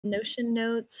Notion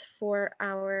notes for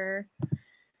our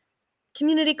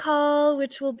community call,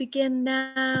 which will begin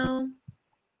now.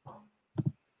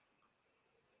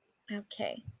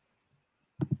 Okay.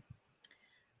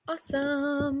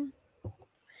 Awesome.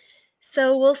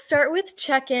 So we'll start with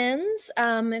check-ins.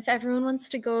 If everyone wants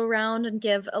to go around and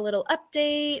give a little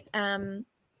update.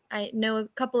 I know a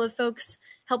couple of folks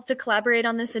helped to collaborate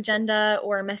on this agenda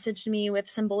or messaged me with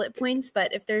some bullet points,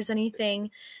 but if there's anything,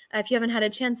 if you haven't had a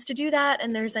chance to do that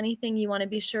and there's anything you want to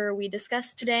be sure we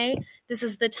discuss today, this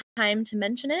is the time to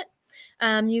mention it.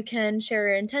 You can share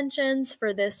your intentions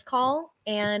for this call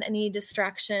and any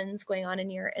distractions going on in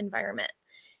your environment.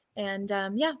 And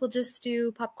yeah, we'll just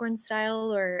do popcorn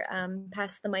style or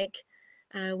pass the mic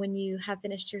when you have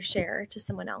finished your share to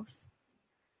someone else.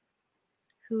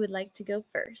 Who would like to go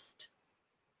first?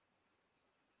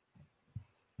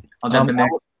 I'll jump in there.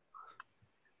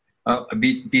 Oh, I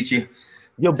beat you.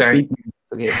 You'll Sorry. beat me.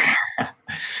 Okay.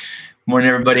 Morning,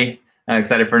 everybody.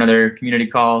 Excited for another community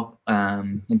call.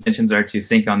 Intentions are to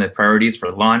sync on the priorities for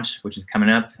launch, which is coming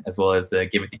up, as well as the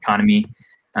Giveth economy.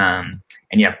 And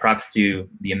yeah, props to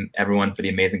everyone for the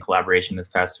amazing collaboration this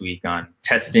past week on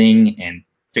testing and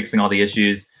fixing all the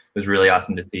issues. It was really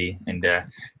awesome to see, and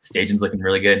staging's looking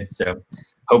really good. So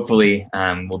hopefully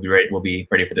we'll be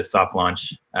ready for this soft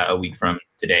launch a week from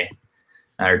today,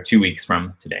 or 2 weeks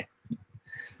from today.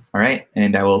 All right,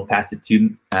 and I will pass it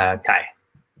to Kai.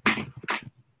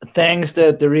 Thanks.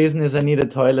 The reason is I need a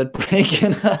toilet break,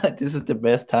 and this is the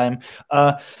best time.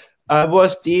 I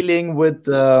was dealing with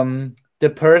the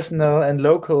personal and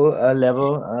local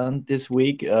level this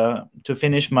week to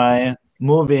finish my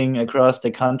moving across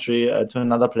the country to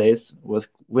another place.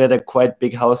 We had a quite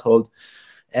big household,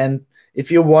 and if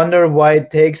you wonder why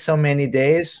it takes so many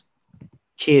days,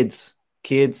 kids.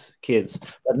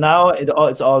 But now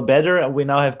it's all better, and we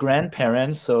now have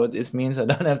grandparents, so this means I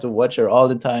don't have to watch her all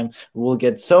the time. We'll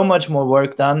get so much more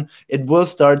work done. It will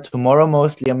start tomorrow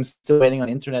mostly. I'm still waiting on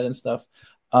internet and stuff.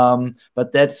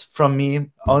 But that's from me,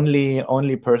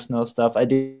 only personal stuff. I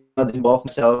did not involve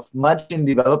myself much in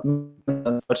development,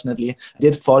 unfortunately. I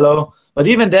did follow, but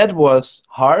even that was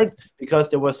hard because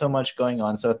there was so much going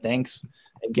on. So thanks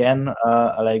again.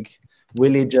 Like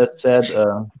Willie just said,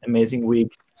 amazing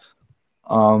week.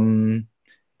 And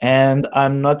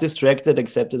I'm not distracted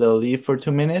except that I'll leave for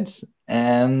 2 minutes,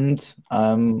 and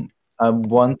I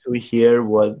want to hear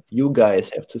what you guys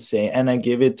have to say, and I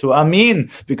give it to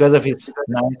Amin because of his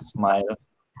nice smile.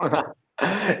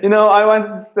 You know, I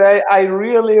wanted to say I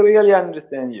really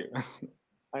understand you.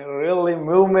 I really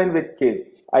movement with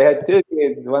kids. I had 2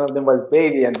 kids. One of them was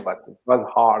baby, and but it was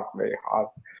hard, very hard.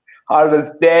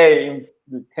 Hardest day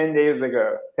 10 years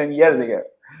ago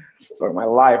for my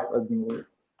life.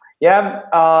 Yeah.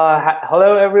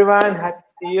 Hello, everyone. Happy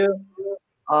to see you.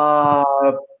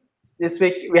 This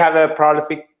week we have a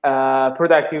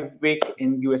productive week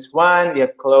in US1. We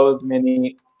have closed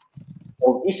many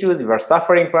old issues we were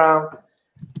suffering from,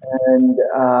 and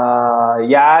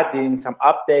yeah, doing some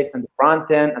updates on the front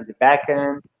end and the back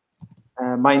end.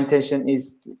 My intention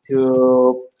is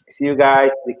to see you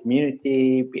guys, the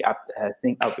community, be up,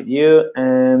 sync up with you,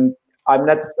 and I'm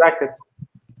not distracted.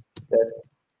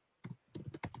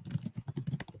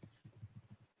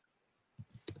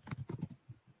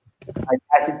 I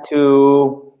pass it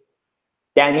to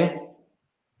Danny.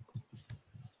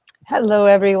 Hello,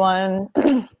 everyone.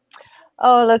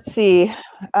 Oh, let's see.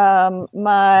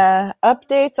 My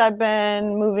updates, I've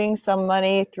been moving some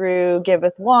money through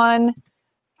Giveth 1,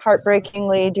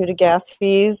 heartbreakingly due to gas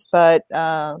fees, but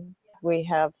we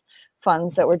have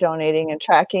funds that we're donating and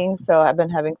tracking, so I've been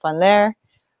having fun there.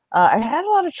 I had a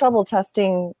lot of trouble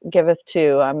testing Giveth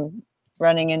 2. I'm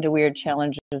running into weird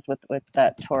challenges with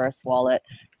that Taurus wallet.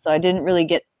 So I didn't really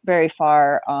get very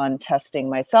far on testing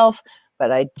myself,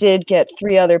 but I did get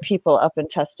 3 other people up in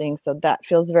testing, so that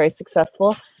feels very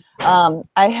successful.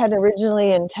 I had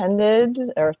originally intended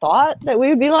or thought that we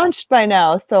would be launched by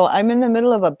now, so I'm in the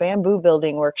middle of a bamboo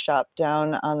building workshop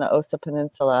down on the Osa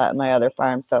Peninsula at my other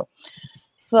farm, so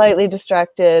slightly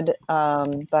distracted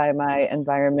by my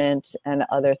environment and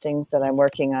other things that I'm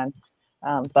working on.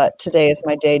 But today is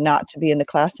my day not to be in the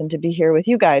class and to be here with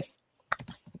you guys.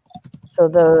 So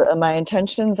my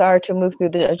intentions are to move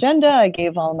through the agenda. I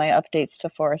gave all my updates to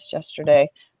Forrest yesterday,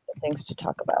 the things to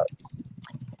talk about.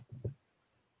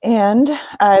 And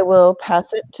I will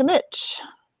pass it to Mitch.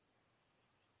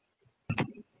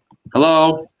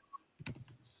 Hello.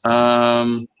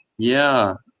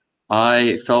 Yeah,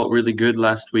 I felt really good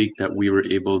last week that we were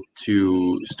able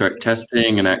to start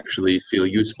testing and actually feel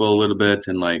useful a little bit,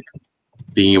 and like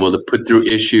being able to put through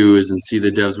issues and see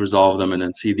the devs resolve them and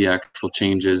then see the actual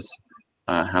changes.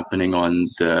 happening on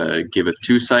the Giveth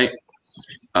 2 site.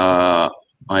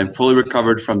 I'm fully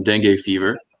recovered from dengue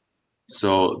fever,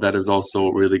 so that is also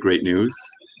really great news.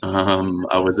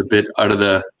 I was a bit out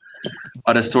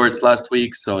of sorts last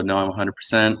week, so now I'm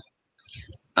 100%.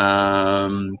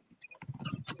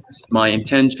 My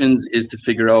intentions is to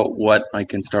figure out what I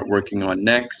can start working on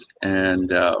next and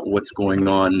what's going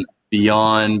on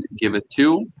beyond Giveth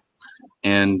 2,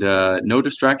 and no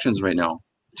distractions right now,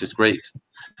 which is great.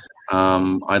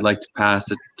 I'd like to pass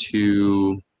it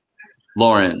to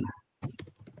Lauren.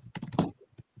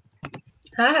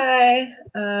 Hi.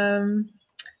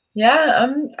 Yeah,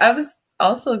 I was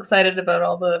also excited about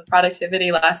all the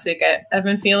productivity last week. I've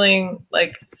been feeling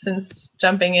like, since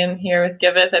jumping in here with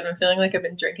Giveth, I've been feeling like I've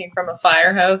been drinking from a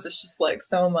firehouse. It's just like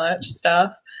so much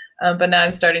stuff. But now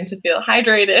I'm starting to feel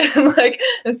hydrated and like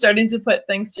I'm starting to put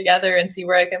things together and see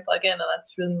where I can plug in, and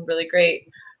that's really, really great.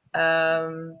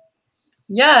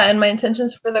 Yeah, and my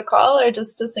intentions for the call are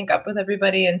just to sync up with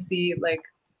everybody and see like,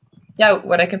 yeah,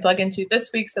 what I can plug into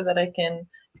this week so that I can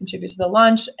contribute to the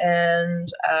launch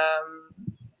and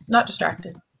not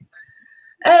distracted.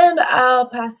 And I'll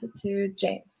pass it to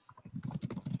James.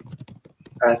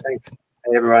 Thanks.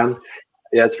 Hey everyone.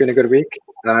 Yeah, it's been a good week.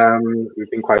 We've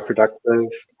been quite productive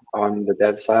on the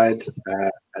dev side,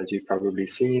 as you've probably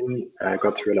seen.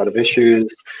 Got through a lot of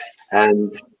issues,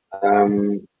 and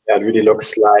yeah, it really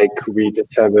looks like we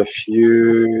just have a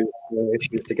few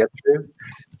issues to get through.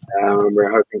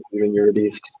 We're hoping to do a new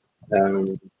release.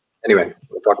 Anyway,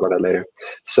 we'll talk about that later.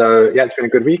 So yeah, it's been a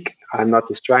good week. I'm not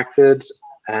distracted,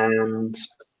 and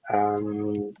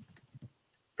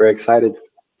very excited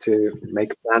to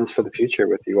make plans for the future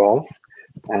with you all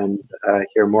and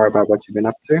hear more about what you've been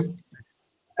up to.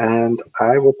 And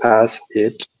I will pass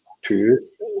it to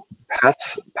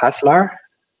Paslar.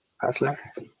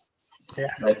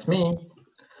 Yeah, that's me.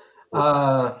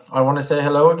 I want to say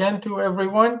hello again to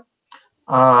everyone.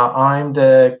 I'm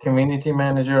the community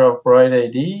manager of Bright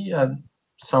ID.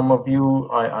 Some of you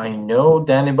I know.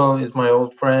 Danibal is my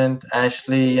old friend,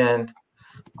 Ashley, and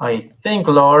I think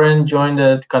Lauren joined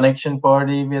a connection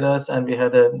party with us, and we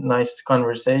had a nice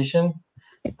conversation.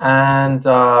 And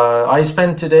I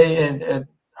spent today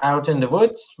out in the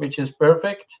woods, which is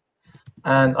perfect.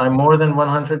 And I'm more than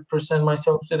 100%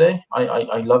 myself today.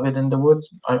 I love it in the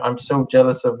woods. I'm so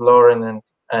jealous of Lauren and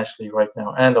Ashley right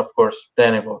now, and of course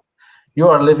Danibal. You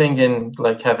are living in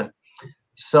like heaven.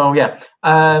 So yeah,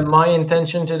 my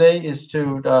intention today is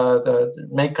to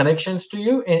make connections to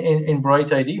you in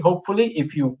Bright ID, hopefully,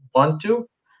 if you want to,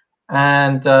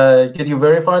 and get you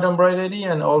verified on Bright ID,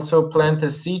 and also plant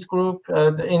a seed group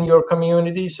in your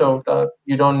community so that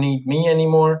you don't need me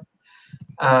anymore.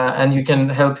 And you can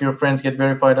help your friends get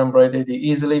verified on Bright ID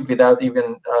easily without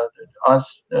even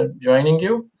us joining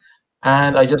you.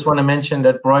 And I just want to mention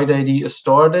that Bright ID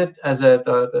started as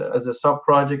a sub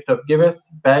project of Giveth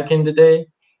back in the day.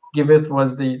 Giveth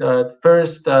was the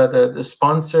first the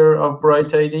sponsor of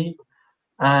Bright ID,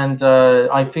 and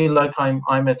I feel like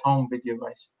I'm at home with you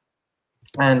guys,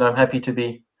 and I'm happy to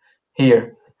be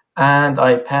here. And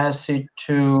I pass it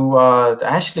to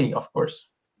Ashley, of course.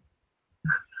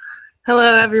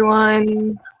 Hello,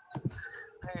 everyone.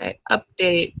 All right,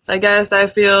 updates. I guess I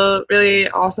feel really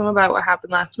awesome about what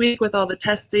happened last week with all the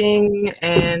testing,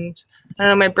 and I don't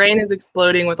know, my brain is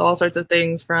exploding with all sorts of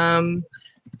things, from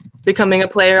becoming a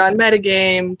player on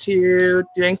Metagame to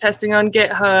doing testing on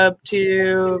GitHub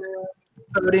to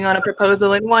voting on a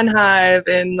proposal in OneHive,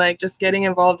 and like just getting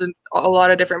involved in a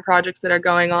lot of different projects that are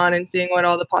going on and seeing what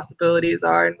all the possibilities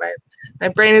are. And my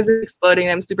brain is exploding.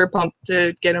 I'm super pumped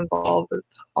to get involved with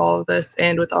all of this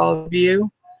and with all of you.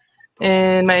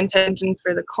 And my intentions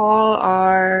for the call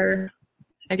are,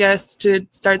 I guess, to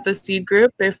start the seed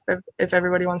group if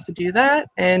everybody wants to do that,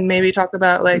 and maybe talk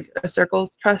about like a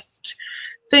circles trust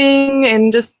thing,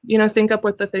 and just, you know, sync up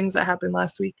with the things that happened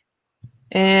last week.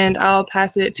 And I'll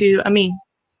pass it to Ami.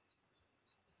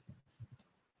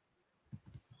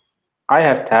 I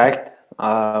have tagged.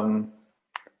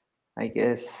 I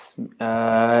guess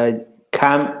Cam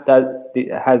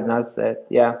that has not said.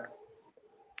 Yeah.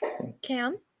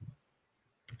 Cam?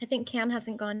 I think Cam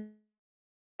hasn't gone.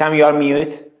 Cam, you are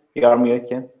mute. You are mute,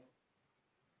 Cam.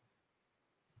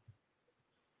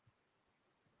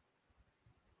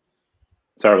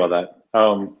 Sorry about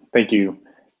that. Thank you.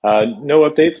 No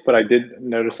updates, but I did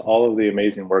notice all of the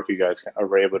amazing work you guys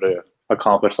were able to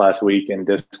accomplish last week in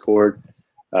Discord.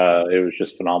 It was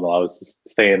just phenomenal. I was just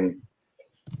staying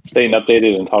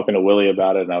updated and talking to Willie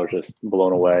about it, and I was just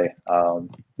blown away.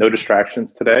 No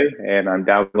distractions today, and I'm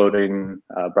downloading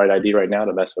Bright ID right now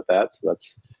to mess with that. So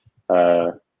that's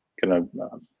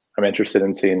I'm interested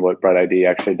in seeing what Bright ID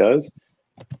actually does.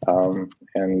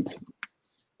 And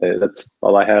that's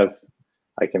all I have.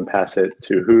 I can pass it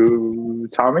to who?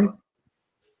 Tommy?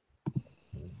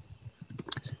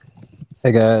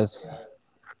 Hey guys,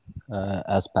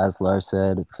 as Paslar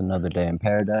said, it's another day in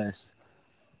paradise.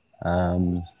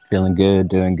 Feeling good,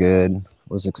 doing good.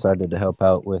 Was excited to help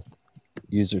out with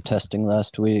user testing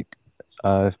last week.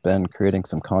 I've been creating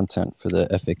some content for the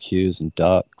FAQs and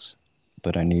docs,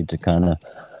 but I need to kind of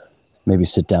maybe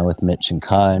sit down with Mitch and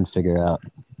Kai and figure out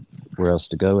where else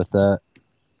to go with that.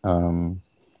 I'm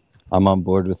on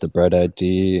board with the Bright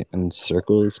ID and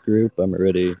Circles group. I'm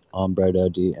already on Bright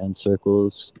ID and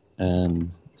Circles,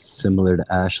 and similar to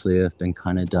Ashley, I've been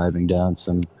kind of diving down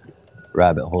some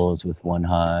rabbit holes with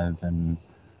OneHive and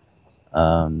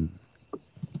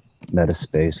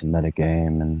Metaspace and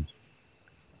Metagame, and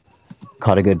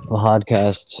caught a good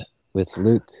podcast with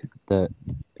Luke that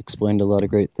explained a lot of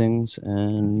great things,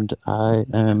 and I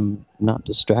am not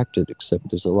distracted, except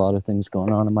there's a lot of things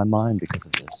going on in my mind because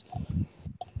of this.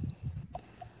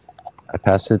 I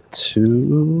pass it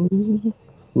to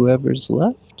whoever's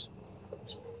left.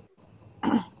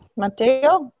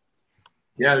 Mateo?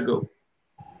 Yeah, I'll go.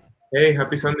 Hey,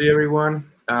 happy Sunday, everyone.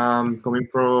 Coming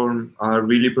from a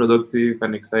really productive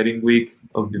and exciting week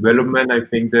of development, I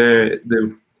think there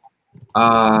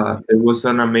was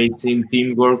an amazing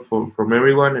teamwork from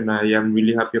everyone, and I am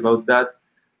really happy about that.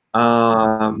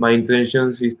 My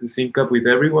intentions is to sync up with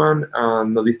everyone,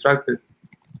 not distracted.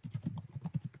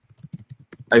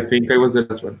 I think I was the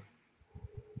last one.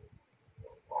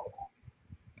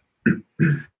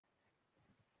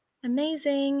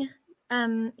 Amazing.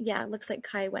 Yeah, it looks like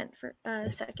Kai went for a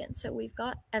second, so we've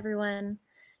got everyone.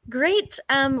 Great.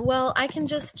 Well, I can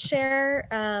just share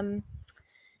an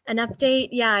update.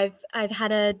 Yeah, I've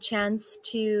had a chance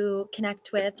to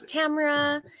connect with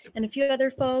Tamara and a few other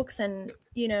folks, and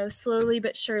slowly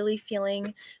but surely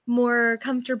feeling more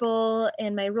comfortable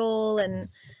in my role, and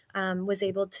was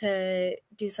able to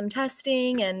do some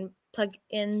testing and plug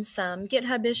in some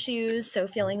GitHub issues, so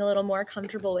feeling a little more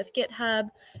comfortable with GitHub,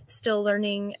 still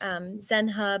learning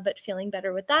ZenHub, but feeling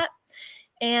better with that.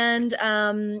 And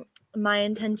my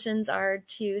intentions are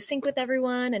to sync with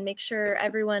everyone and make sure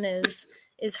everyone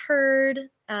is heard,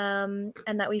 and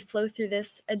that we flow through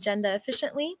this agenda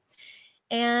efficiently.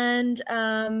 And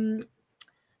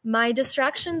my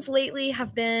distractions lately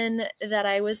have been that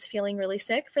I was feeling really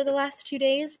sick for the last 2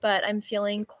 days, but I'm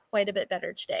feeling quite a bit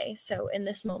better today. So in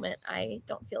this moment, I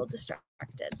don't feel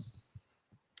distracted.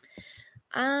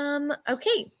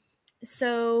 Okay,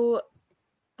 so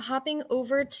hopping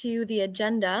over to the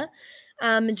agenda,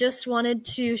 just wanted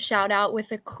to shout out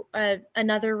with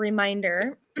another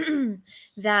reminder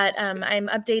that I'm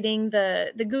updating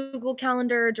the Google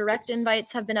Calendar. Direct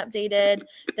invites have been updated.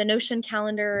 The Notion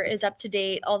calendar is up to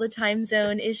date. All the time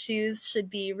zone issues should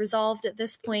be resolved at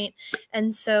this point.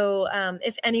 And so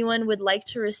if anyone would like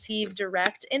to receive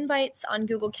direct invites on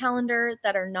Google Calendar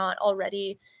that are not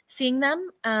already seeing them,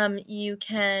 you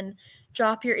can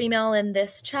drop your email in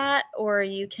this chat, or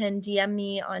you can DM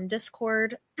me on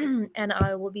Discord, and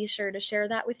I will be sure to share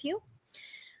that with you.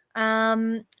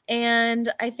 And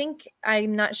I think,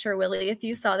 I'm not sure, Willie, if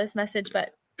you saw this message,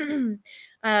 but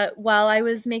while I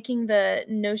was making the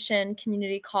Notion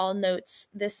community call notes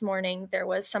this morning, there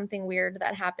was something weird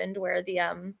that happened where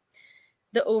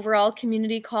the overall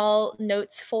community call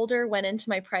notes folder went into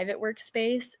my private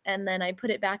workspace, and then I put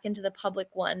it back into the public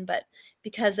one. But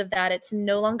because of that, it's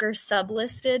no longer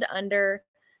sublisted under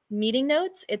meeting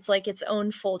notes. It's like its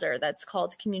own folder that's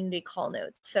called community call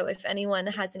notes. So if anyone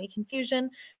has any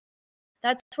confusion,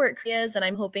 that's where it is, and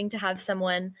I'm hoping to have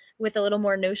someone with a little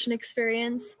more Notion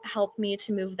experience help me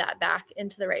to move that back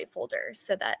into the right folder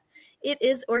so that it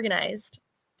is organized.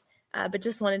 But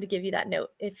just wanted to give you that note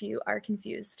if you are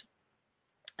confused.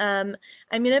 I'm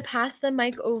going to pass the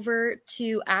mic over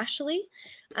to Ashley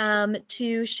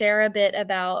to share a bit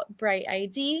about Bright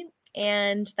ID,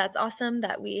 and that's awesome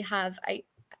that we have, I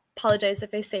apologize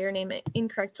if I say your name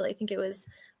incorrectly, I think it was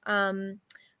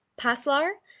Paslar.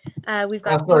 We've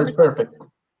got Paslar is perfect.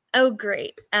 Oh,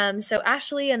 great. So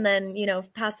Ashley, and then,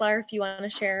 Paslar, if you want to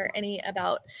share any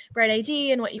about Bright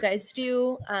ID and what you guys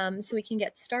do, so we can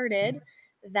get started,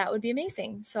 that would be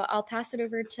amazing. So I'll pass it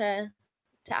over to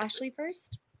Ashley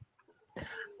first.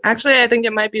 Actually, I think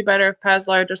it might be better if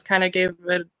Paslar just kind of gave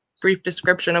a brief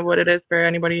description of what it is for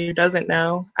anybody who doesn't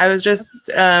know. I was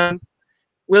just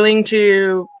willing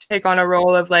to take on a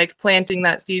role of like planting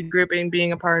that seed grouping,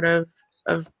 being a part of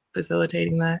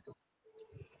facilitating that.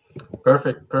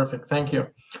 Perfect, perfect. Thank you.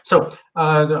 So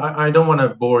I don't want to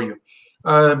bore you.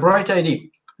 Bright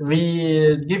ID.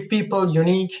 We give people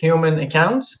unique human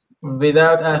accounts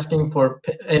without asking for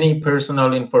any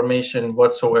personal information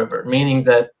whatsoever, meaning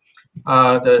that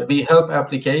we help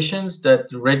applications that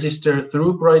register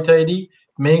through BrightID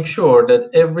make sure that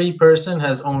every person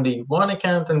has only one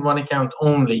account and one account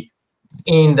only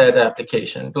in that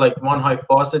application. Like One Hive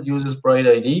Faucet uses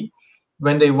BrightID.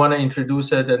 When they want to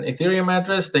introduce an Ethereum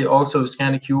address, they also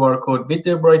scan a QR code with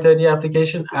their BrightID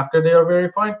application after they are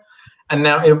verified. And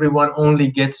now everyone only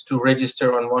gets to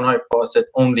register on One Hive Faucet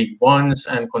only once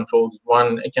and controls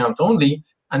one account only.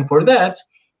 And for that,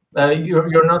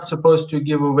 you're not supposed to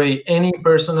give away any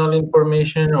personal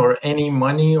information or any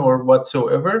money or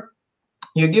whatsoever.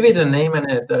 You give it a name and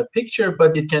a picture,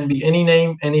 but it can be any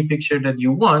name, any picture that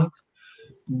you want,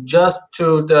 just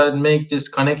to make this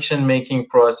connection making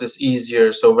process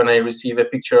easier. So when I receive a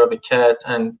picture of a cat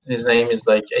and his name is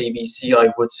like ABC,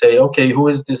 I would say, okay, who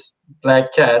is this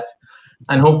black cat?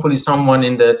 And hopefully someone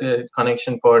in that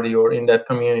connection party or in that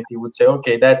community would say,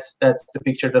 okay, that's the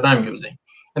picture that I'm using.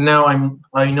 And now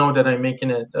I know that I'm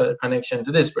making a connection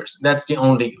to this person. That's the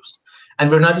only use. And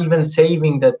we're not even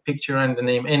saving that picture and the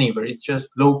name anywhere. It's just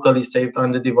locally saved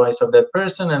on the device of that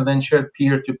person and then shared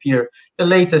peer-to-peer. The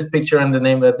latest picture and the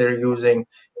name that they're using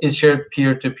is shared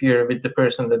peer-to-peer with the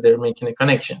person that they're making a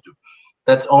connection to.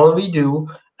 That's all we do.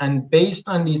 And based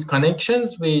on these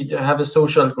connections, we have a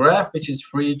social graph, which is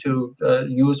free to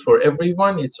use for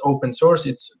everyone. It's open source.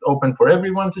 It's open for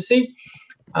everyone to see.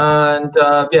 And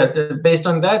based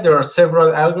on that, there are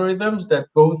several algorithms that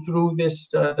go through this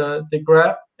the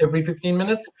graph every 15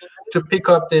 minutes to pick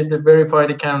up the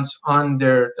verified accounts on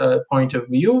their point of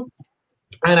view.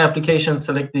 And applications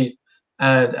select the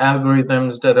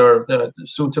algorithms that are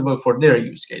suitable for their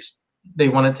use case. They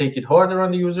want to take it harder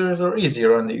on the users or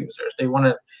easier on the users. They want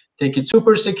to take it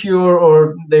super secure,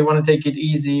 or they want to take it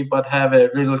easy but have a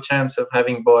little chance of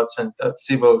having bots and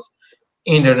civils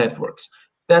in their networks.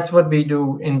 That's what we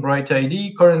do in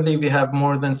BrightID. Currently, we have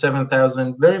more than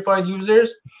 7,000 verified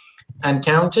users and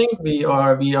counting. We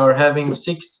are having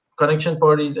 6 connection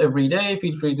parties every day.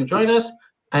 Feel free to join us.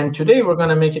 And today we're going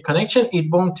to make a connection.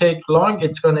 It won't take long.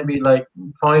 It's going to be like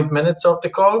 5 minutes of the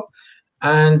call.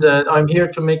 And I'm here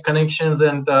to make connections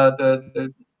and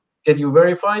get you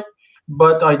verified.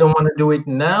 But I don't want to do it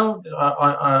now.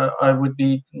 I would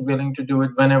be willing to do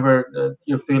it whenever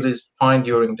you feel is fine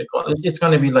during the call. It's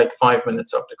going to be like 5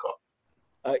 minutes of the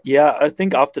call. Yeah, I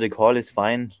think after the call is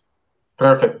fine.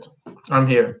 Perfect. I'm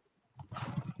here.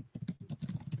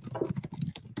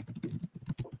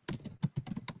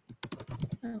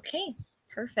 Okay,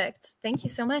 perfect. Thank you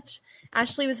so much.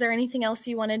 Ashley, was there anything else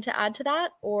you wanted to add to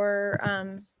that? Or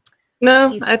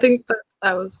no, I think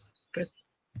that was good.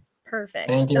 Perfect.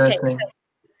 Thank you, okay,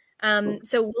 Ashley.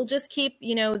 So we'll just keep,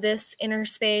 this inner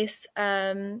space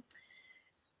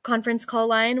conference call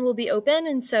line will be open.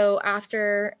 And so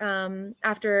after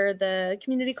the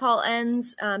community call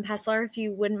ends, Paslar, if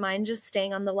you wouldn't mind just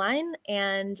staying on the line,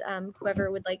 and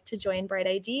whoever would like to join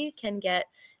BrightID can get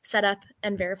set up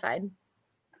and verified.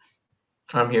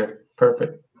 I'm here.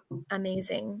 Perfect.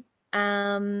 Amazing.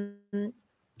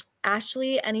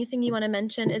 Ashley, anything you want to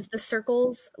mention? Is the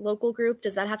Circles local group,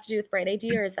 does that have to do with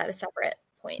BrightID, or is that a separate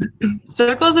point?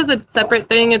 Circles is a separate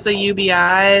thing. It's a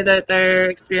UBI that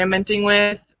they're experimenting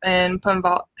with, and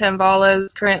Panvala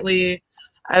is currently,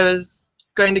 I was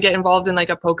going to get involved in like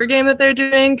a poker game that they're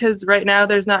doing, because right now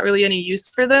there's not really any use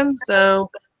for them. So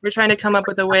we're trying to come up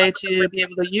with a way to be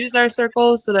able to use our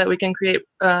circles so that we can create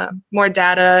more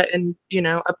data and,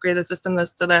 upgrade the system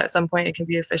so that at some point it can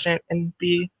be efficient and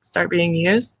start being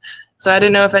used. So I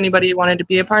didn't know if anybody wanted to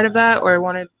be a part of that or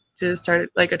wanted to start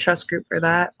like a trust group for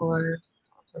that or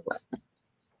what.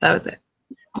 That was it.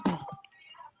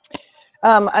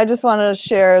 I just want to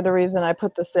share the reason I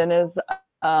put this in is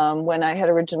when I had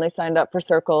originally signed up for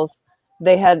Circles,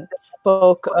 they had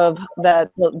spoke of that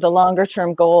the longer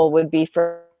term goal would be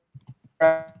for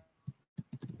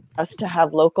us to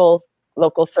have local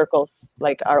circles,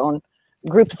 like our own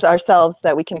groups ourselves,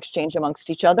 that we can exchange amongst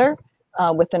each other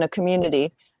within a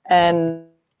community. And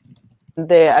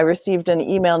I received an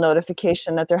email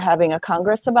notification that they're having a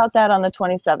Congress about that on the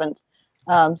 27th.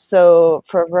 So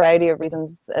for a variety of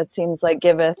reasons, it seems like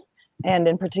Giveth, and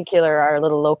in particular our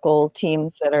little local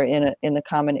teams that are in a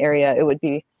common area, it would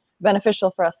be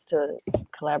beneficial for us to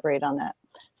collaborate on that.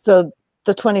 So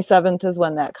the 27th is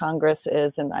when that Congress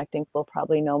is, and I think we'll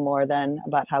probably know more then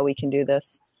about how we can do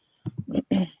this.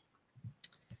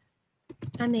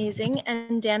 Amazing.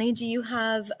 And Danny, do you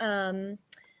have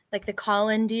like the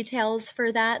call-in details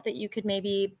for that you could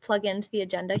maybe plug into the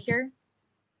agenda here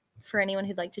for anyone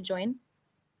who'd like to join?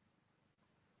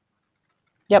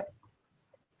 Yep.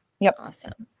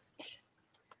 Awesome.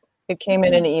 It came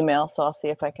in an email, so I'll see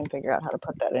if I can figure out how to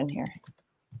put that in here.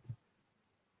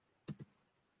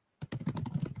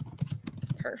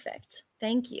 Perfect.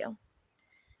 Thank you.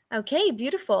 Okay,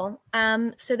 beautiful.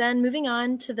 So then moving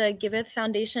on to the Giveth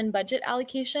Foundation budget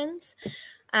allocations.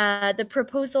 The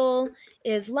proposal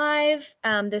is live.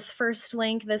 This first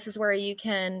link, this is where you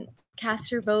can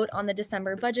cast your vote on the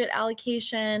December budget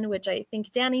allocation, which I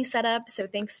think Danny set up. So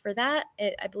thanks for that.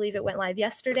 I believe it went live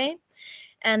yesterday.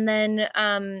 And then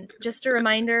just a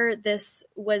reminder, this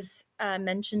was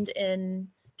mentioned in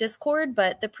Discord,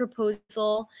 but the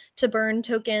proposal to burn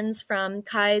tokens from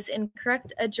Kai's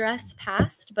incorrect address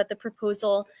passed, but the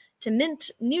proposal to mint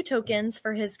new tokens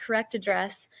for his correct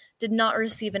address did not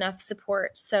receive enough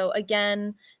support. So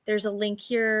again, there's a link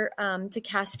here to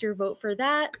cast your vote for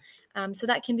that. So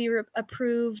that can be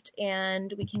approved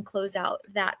and we can close out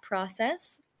that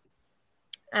process.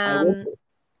 I will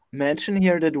mention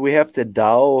here that we have the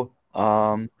DAO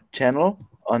channel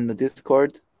on the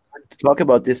Discord to talk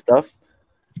about this stuff.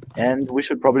 And we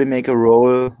should probably make a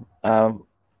role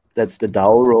that's the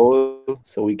DAO role,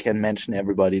 so we can mention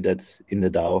everybody that's in the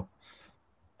DAO.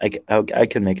 I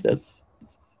can make that.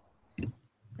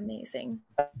 Amazing.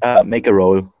 Make a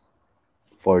role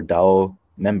for DAO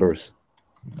members.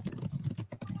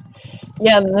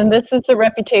 Yeah, and this is the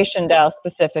reputation DAO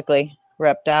specifically.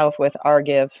 Rep DAO with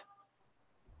rgive.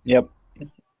 Yep.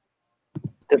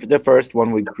 The first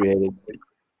one we created.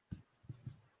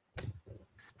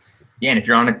 Yeah, and if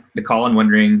you're on the call and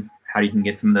wondering how you can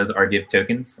get some of those rgive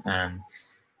tokens,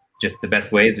 just the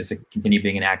best way is just to continue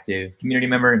being an active community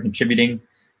member and contributing.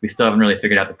 We still haven't really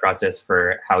figured out the process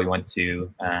for how we want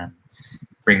to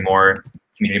bring more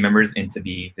community members into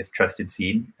this trusted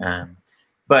seed.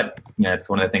 But it's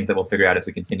one of the things that we'll figure out as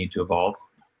we continue to evolve,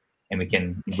 and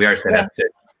we are set up to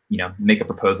make a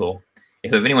proposal.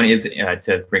 So if anyone is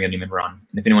to bring a new member on,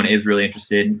 and if anyone is really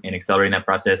interested in accelerating that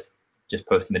process, just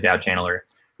post in the DAO channel or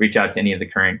reach out to any of the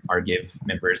current rgive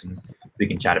members, and we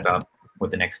can chat about what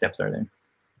the next steps are there.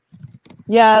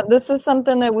 Yeah, this is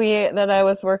something that I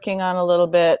was working on a little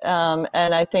bit,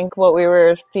 and I think what we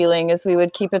were feeling is we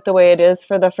would keep it the way it is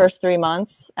for the first 3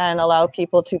 months and allow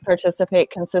people to participate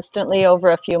consistently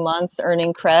over a few months,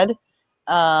 earning cred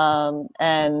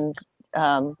and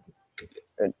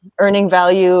earning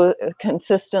value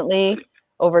consistently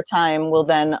over time will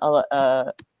then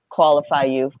qualify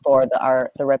you for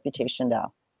the reputation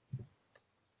DAO.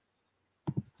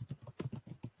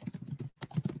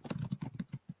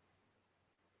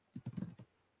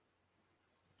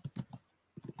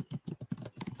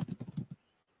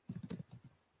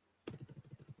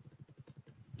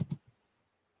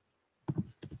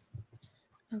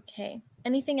 Okay.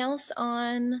 Anything else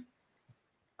on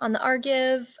the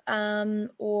rgive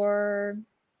or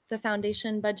the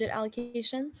foundation budget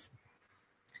allocations?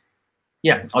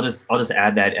 Yeah, I'll just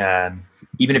add that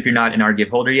even if you're not an rgive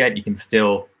holder yet, you can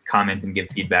still comment and give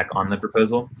feedback on the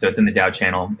proposal. So it's in the DAO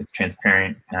channel. It's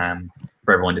transparent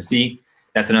for everyone to see.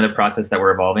 That's another process that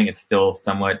we're evolving. It's still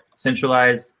somewhat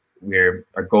centralized.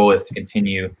 Our goal is to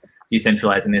continue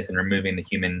decentralizing this and removing the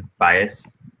human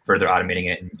bias, further automating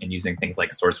it and using things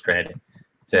like source cred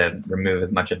to remove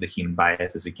as much of the human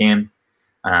bias as we can.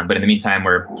 But in the meantime,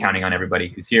 we're counting on everybody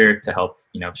who's here to help,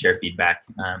 share feedback.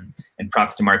 And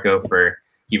props to Marco for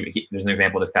there's an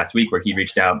example this past week where he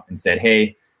reached out and said,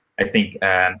 "Hey, I think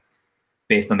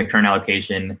based on the current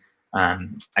allocation,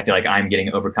 I feel like I'm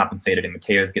getting overcompensated and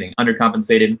Mateo's getting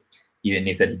undercompensated."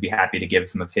 He said he'd be happy to give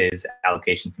some of his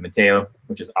allocation to Mateo,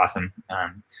 which is awesome.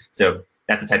 So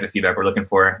that's the type of feedback we're looking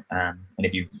for. And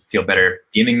if you feel better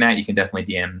DMing that, you can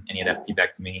definitely DM any of that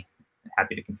feedback to me. I'm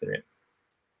happy to consider it.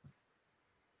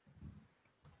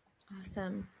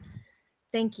 Awesome.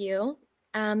 Thank you.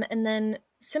 And then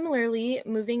similarly,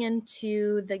 moving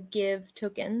into the give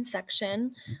token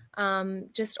section,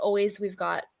 just always we've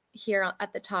got here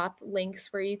at the top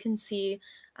links where you can see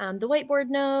the whiteboard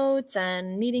notes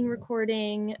and meeting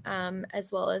recording,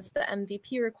 as well as the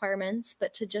MVP requirements.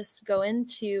 But to just go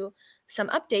into some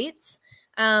updates,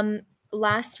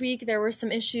 last week there were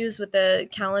some issues with the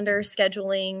calendar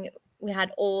scheduling. We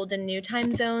had old and new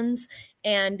time zones.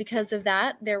 And because of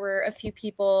that, there were a few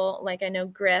people, like I know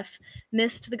Griff,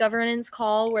 missed the governance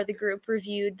call where the group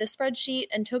reviewed the spreadsheet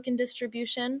and token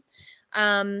distribution.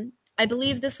 I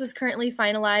believe this was currently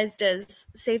finalized as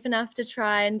safe enough to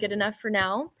try and good enough for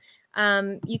now.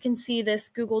 You can see this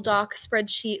Google Docs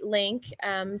spreadsheet link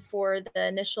for the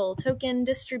initial token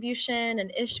distribution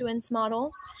and issuance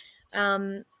model.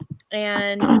 And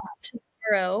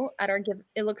tomorrow at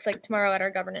it looks like tomorrow at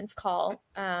our governance call,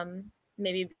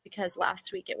 maybe because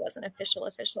last week it wasn't official,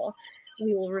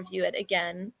 we will review it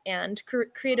again and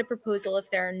create a proposal if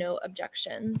there are no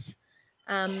objections.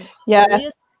 Yeah.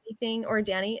 Anything, or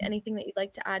Danny, anything that you'd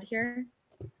like to add here?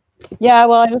 Yeah,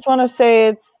 well, I just want to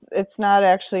say it's not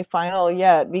actually final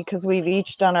yet because we've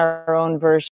each done our own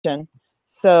version.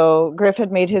 So Griff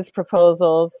had made his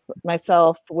proposals,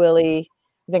 myself, Willie,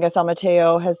 I think I saw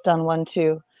Mateo has done one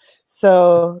too.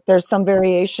 So there's some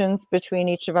variations between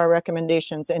each of our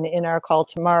recommendations, and in our call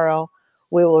tomorrow,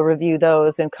 we will review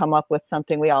those and come up with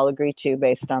something we all agree to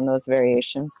based on those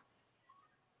variations.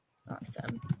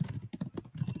 Awesome.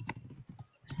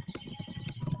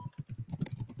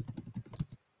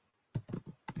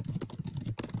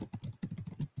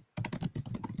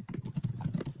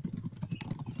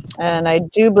 And I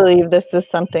do believe this is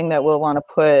something that we'll want to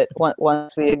put,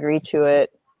 once we agree to it,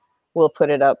 we'll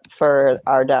put it up for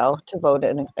our DAO to vote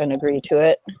and agree to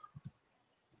it.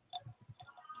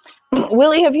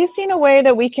 Willie, have you seen a way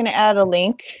that we can add a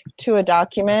link to a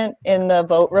document in the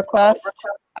vote request?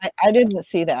 I didn't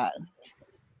see that.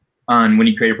 On when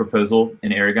you create a proposal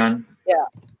in Aragon? Yeah,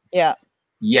 yeah.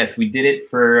 Yes, we did it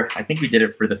for, I think we did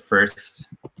it for the first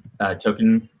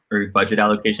token or budget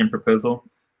allocation proposal.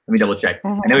 Let me double check.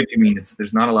 I know what you mean.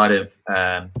 There's not a lot of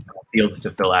fields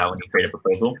to fill out when you create a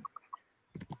proposal.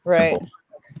 Right. Simple.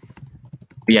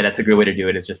 But yeah, that's a good way to do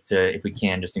it, is just to, if we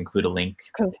can, just include a link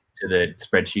to the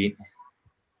spreadsheet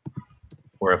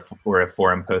or a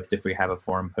forum post if we have a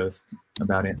forum post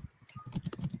about it.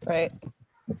 Right.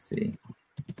 Let's see.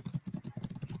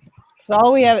 So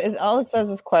all we have is, all it says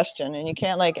is question, and you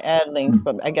can't like add links,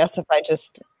 but I guess if I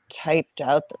just typed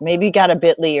out, maybe got a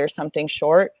bit.ly or something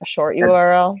short, a short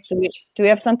URL. Do we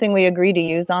have something we agree to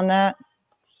use on that?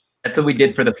 That's what we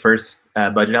did for the first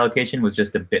budget allocation, was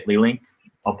just a bit.ly link.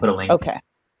 I'll put a link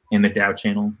in the DAO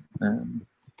channel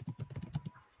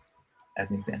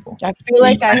as an example. I feel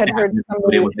like I had heard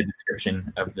somebody with the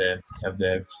description of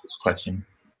the question.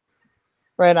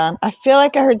 Right on. I feel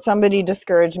like I heard somebody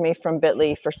discourage me from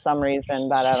bit.ly for some reason,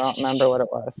 but I don't remember what it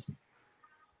was.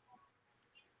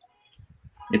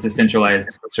 It's a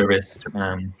centralized service.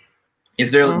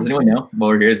 Is there? Does anyone know?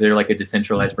 While we're here, is there like a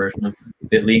decentralized version of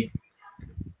bit.ly?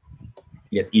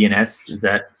 Yes, ENS, is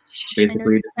that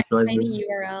basically a decentralized tiny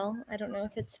URL. I don't know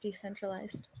if it's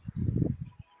decentralized.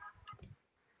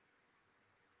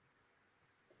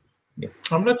 Yes.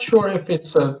 I'm not sure if it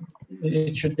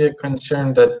should be a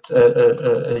concern that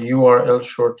a URL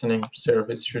shortening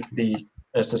service should be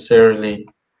necessarily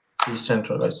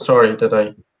decentralized. Sorry that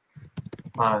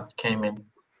I came in.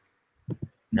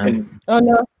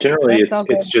 Generally,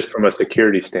 it's just from a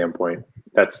security standpoint.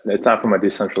 It's not from a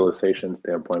decentralization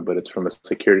standpoint, but it's from a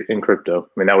security in crypto. I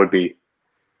mean, that would be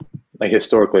like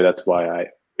historically. That's why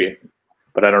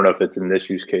but I don't know if it's in this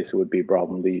use case. It would be a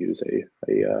problem to use a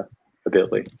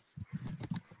bit.ly.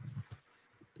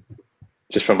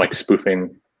 Just from like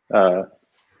spoofing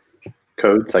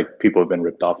codes, like people have been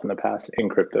ripped off in the past in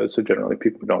crypto, so generally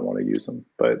people don't want to use them.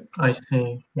 But I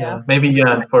see. Yeah, maybe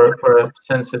for a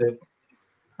sensitive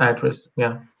address.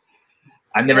 Yeah,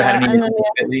 I've never had any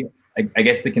bit.ly. I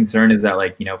guess the concern is that,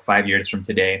 like, 5 years from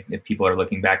today, if people are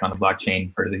looking back on the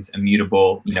blockchain for these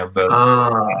immutable,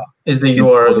 votes, is the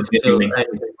URL still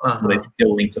will they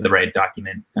still link to the right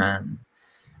document?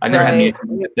 I've never had any issue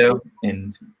with it though,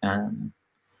 and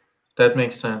that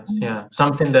makes sense. Yeah,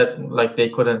 something that like they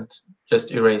couldn't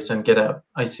just erase and get out.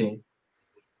 I see.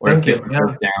 Thank you.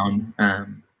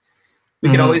 Down. We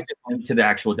could always just link to the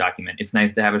actual document. It's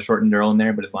nice to have a shortened URL in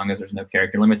there, but as long as there's no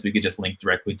character limits, we could just link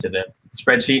directly to the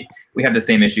spreadsheet. We have the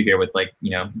same issue here with, like,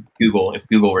 Google. If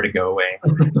Google were to go away,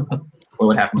 what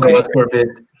would happen?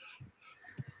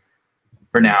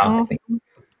 For now, I think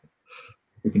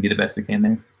we can do the best we can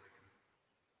there.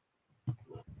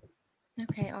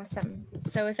 Okay, awesome.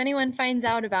 So if anyone finds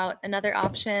out about another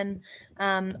option,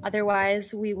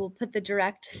 otherwise we will put the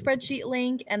direct spreadsheet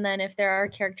link, and then if there are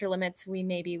character limits, we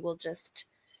maybe will just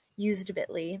use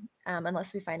bit.ly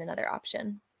unless we find another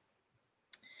option.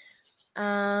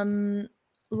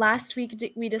 Last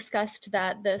week we discussed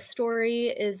that the story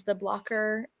is the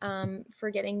blocker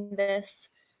for getting this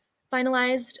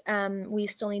finalized. We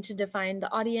still need to define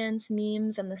the audience,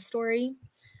 memes, and the story.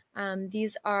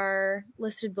 These are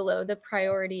listed below the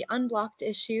priority unblocked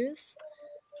issues.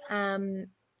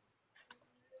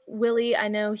 Willie, I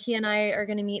know he and I are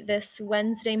going to meet this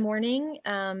Wednesday morning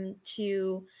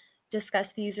to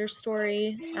discuss the user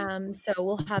story. So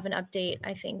we'll have an update,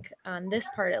 I think, on this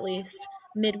part at least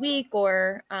midweek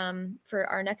or for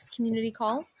our next community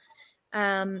call,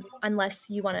 unless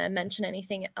you want to mention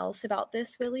anything else about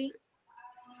this, Willie.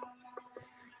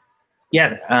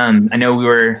 Yeah, I know we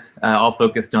were all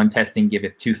focused on testing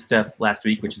Giveth 2 stuff last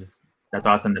week, that's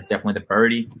awesome. That's definitely the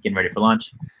priority, getting ready for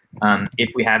launch.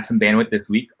 If we have some bandwidth this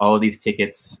week, all of these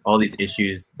tickets, all these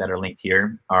issues that are linked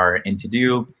here are in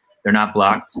to-do. They're not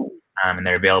blocked, and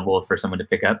they're available for someone to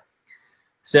pick up.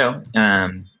 So,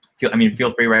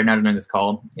 feel free right now during this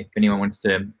call if anyone wants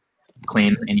to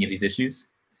claim any of these issues.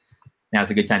 Now's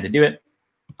a good time to do it.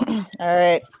 All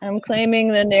right, I'm claiming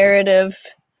the narrative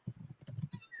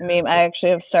meme. I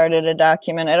actually have started a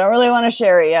document. I don't really want to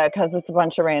share it yet because it's a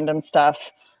bunch of random stuff,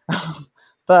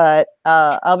 but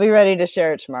I'll be ready to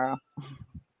share it tomorrow.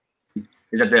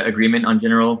 Is that the agreement on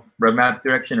general roadmap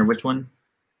direction, or which one?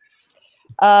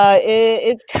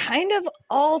 It's kind of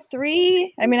all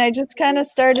three. I mean, I just kind of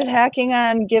started hacking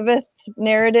on Giveth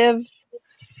narrative,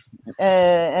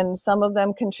 and some of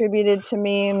them contributed to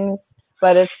memes,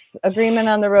 but it's agreement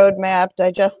on the roadmap,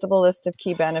 digestible list of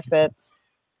key benefits,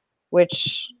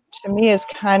 which to me is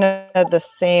kind of the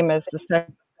same as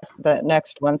the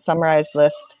next one, summarized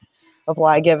list of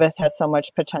why Giveth has so much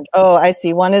potential. Oh, I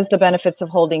see. One is the benefits of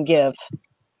holding Give,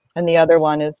 and the other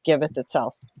one is Giveth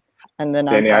itself. And then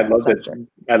Danny, I'd love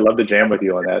to jam with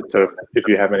you on that. So if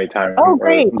you have any time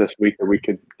this week that we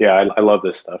could, I love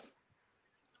this stuff.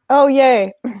 Oh,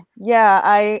 yay. Yeah,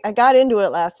 I got into it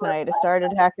last night. I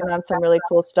started hacking on some really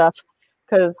cool stuff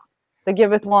because the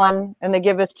Giveth 1 and the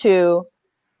Giveth 2,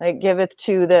 like Giveth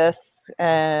 2 this,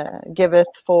 Giveth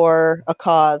for a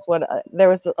cause. There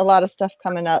was a lot of stuff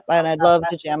coming up, and I'd love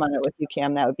to jam on it with you,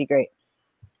 Cam. That would be great.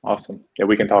 Awesome. Yeah,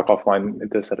 we can talk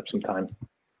offline to set up some time.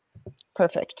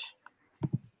 Perfect.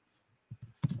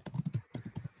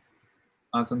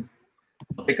 Awesome.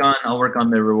 I'll work on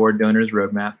the reward donors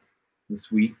roadmap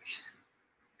this week.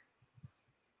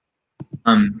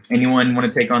 Anyone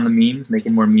want to take on the memes,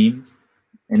 making more memes?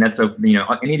 And that's any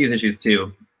of these issues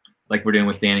too, like we're doing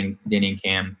with Danny and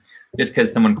Cam. Just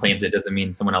because someone claims it doesn't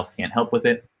mean someone else can't help with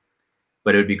it.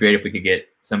 But it would be great if we could get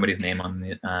somebody's name on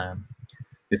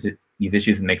these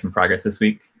issues and make some progress this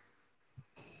week.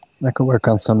 I could work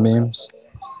on some memes.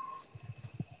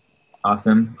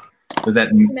 Awesome. Was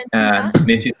that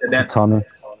Mitch who said that? Tommy.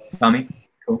 Tommy?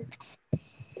 Cool.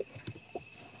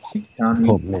 Tommy.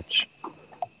 Oh, Mitch.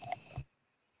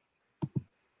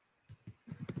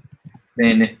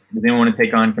 Then, does anyone want to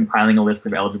take on compiling a list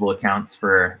of eligible accounts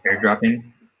for airdropping?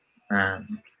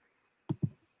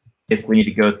 Basically, need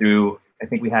to go through, I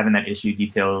think we have in that issue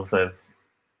details of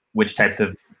which types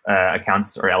of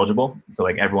accounts are eligible. So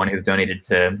like everyone who's donated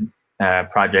to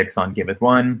projects on Giveth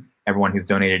 1, everyone who's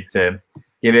donated to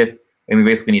Giveth, and we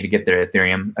basically need to get their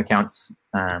Ethereum accounts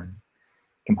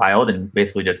compiled and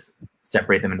basically just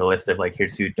separate them into a list of like,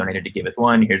 here's who donated to Giveth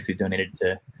 1, here's who donated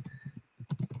to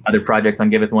other projects on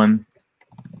Giveth 1.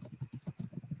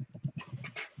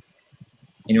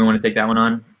 Anyone want to take that one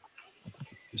on?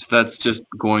 So that's just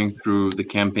going through the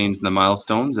campaigns and the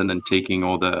milestones and then taking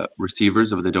all the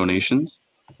receivers of the donations?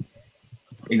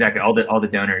 Exactly, all the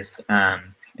donors.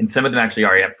 And some of them actually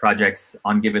already have projects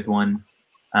on Giveth 1.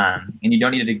 And you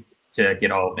don't need to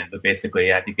get all of them, but basically,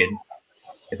 yeah,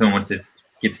 if someone wants to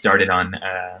get started on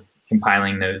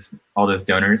compiling all those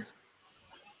donors.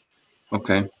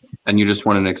 Okay, and you just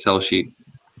want an Excel sheet.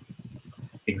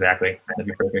 Exactly, that'd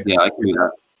be perfect. Yeah, I can do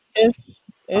that.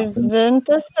 Is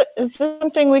this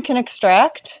something we can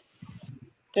extract?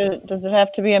 Does it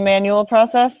have to be a manual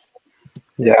process?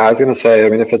 Yeah, I was going to say, I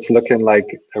mean, if it's looking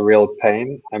like a real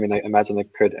pain, I mean, I imagine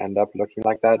it could end up looking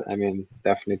like that. I mean,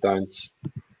 definitely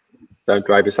don't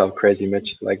drive yourself crazy,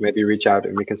 Mitch. Like maybe reach out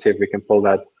and we can see if we can pull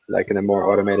that like in a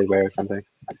more automated way or something.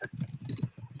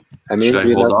 I mean, should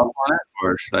I hold off on it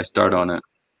or should I start on it?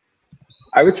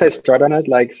 I would say start on it.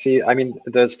 Like, see, I mean,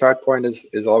 the start point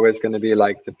is always going to be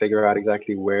like to figure out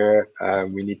exactly where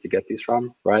we need to get these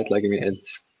from, right? Like, I mean,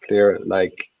 it's clear,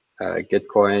 like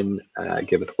Gitcoin,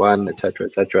 Giveth 1,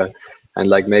 etc. And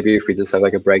like maybe if we just have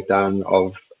like a breakdown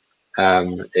of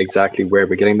exactly where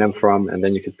we're getting them from, and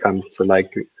then you could come to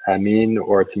like Amin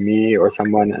or to me or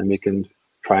someone, and we can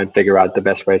try and figure out the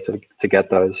best way to get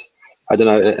those. I don't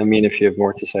know, Amin, if you have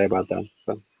more to say about that.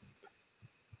 But.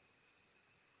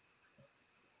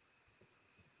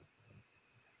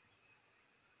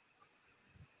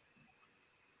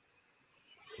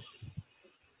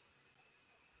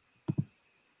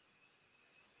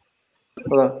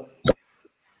 Hello.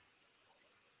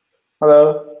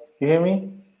 Hello. You hear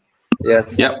me?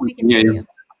 Yes. Yeah, we can hear you.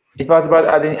 It was about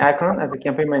adding account as a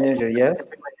campaign manager.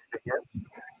 Yes.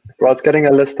 Well, it's getting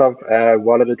a list of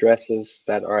wallet addresses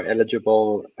that are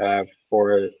eligible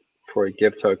for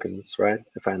Give tokens, right?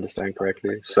 If I understand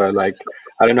correctly. So, like,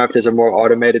 I don't know if there's a more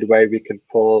automated way we can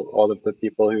pull all of the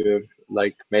people who have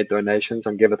like made donations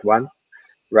on Giveth 1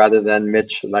 rather than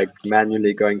Mitch like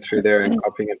manually going through there and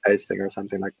copying and pasting or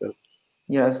something like this.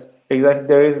 Yes, exactly.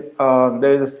 There is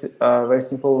a very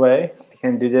simple way. I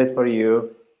can do that for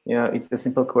you. You know, it's a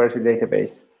simple query to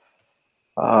database.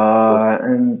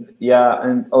 And yeah,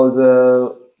 and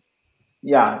also,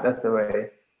 yeah, that's the way.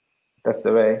 That's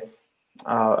the way.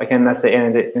 I cannot say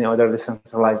any other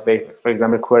decentralized way. For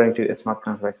example, querying to smart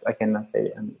contracts. I cannot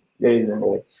say, and there is no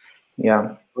way.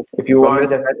 Yeah. If you want,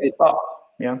 just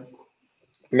yeah.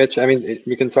 Mitch, I mean,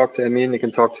 you can talk to Amin, you can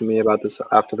talk to me about this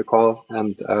after the call,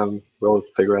 and we'll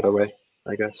figure out a way,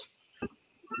 I guess.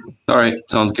 All right,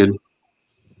 sounds good.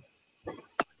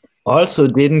 Also,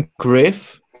 didn't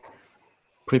Griff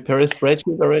prepare a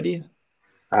spreadsheet already?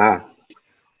 Ah.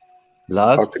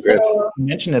 Talk to Griff. So You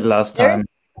mentioned it last time.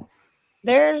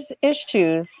 There's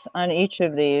issues on each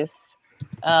of these,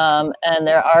 and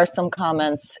there are some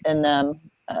comments in them.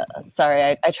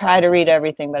 Sorry, I try to read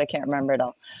everything, but I can't remember it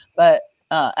all. But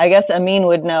I guess Amin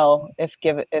would know if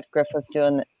Griff was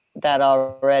doing that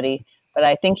already. But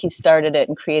I think he started it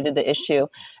and created the issue.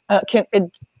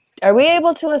 Are we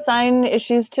able to assign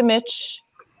issues to Mitch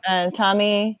and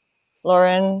Tommy,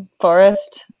 Lauren,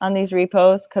 Forrest on these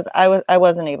repos? Because I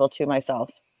wasn't able to myself.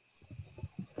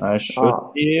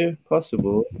 Should be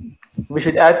possible. We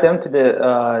should add them to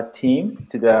the team,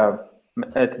 to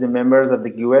the members of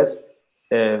the US.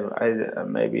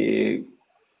 Maybe,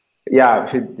 yeah,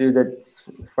 we should do that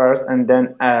first, and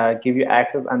then give you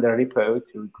access on the repo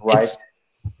to write.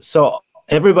 So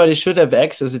everybody should have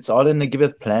access. It's all in the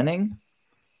Giveth planning.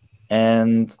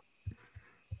 And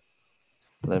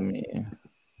let me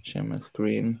share my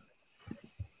screen.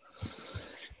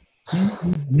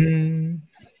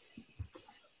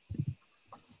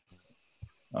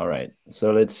 All right,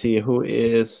 so let's see who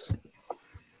is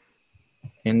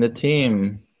in the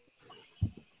team.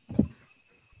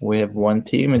 We have one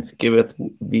team, it's Giveth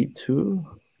V2.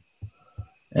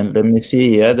 And let me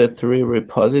see, yeah, the 3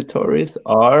 repositories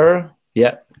are,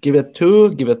 yeah, Giveth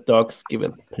 2, Giveth Docs,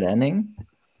 Giveth Planning.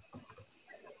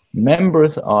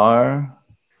 Members are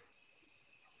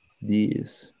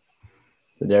these.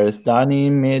 So there is Danny,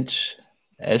 Mitch,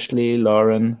 Ashley,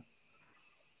 Lauren.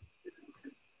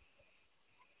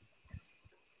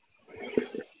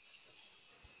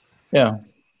 Yeah.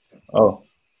 Oh.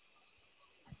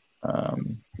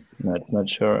 No, it's not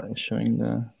showing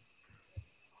the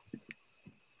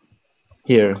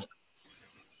here.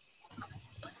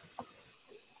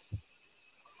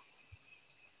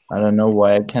 I don't know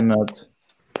why I cannot.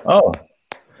 Oh,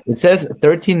 it says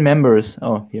 13 members.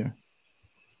 Oh, here.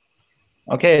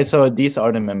 Okay, so these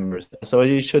are the members. So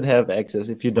you should have access.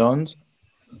 If you don't,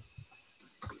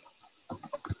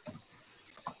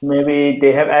 maybe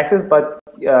they have access, but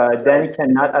then you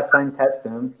cannot assign tasks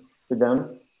to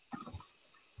them.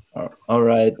 All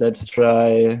right, let's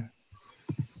try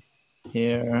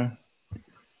here.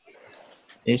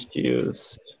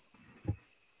 Issues.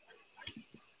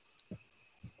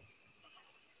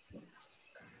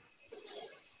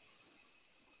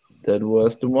 That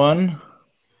was the one.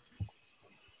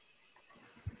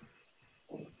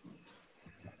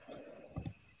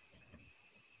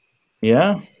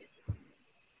 Yeah.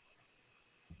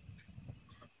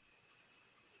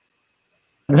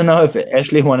 I don't know if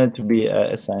Ashley wanted to be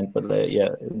assigned, but yeah,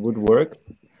 it would work.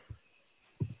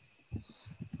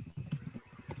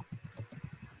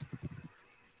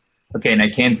 Okay, and I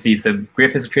can see, so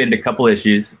Griff has created a couple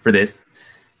issues for this.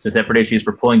 So separate issues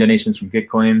for pulling donations from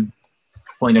Gitcoin,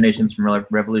 pulling donations from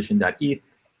revolution.eth,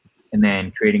 and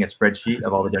then creating a spreadsheet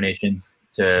of all the donations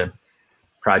to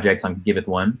projects on Giveth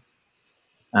 1.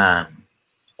 And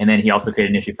then he also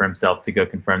created an issue for himself to go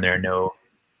confirm there are no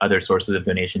other sources of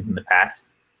donations in the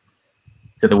past.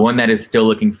 So the one that is still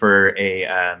looking for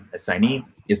a assignee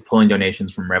is pulling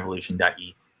donations from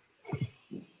revolution.eth.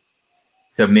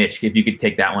 So Mitch, if you could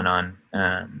take that one on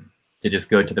to just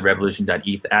go to the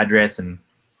revolution.eth address and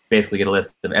basically get a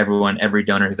list of every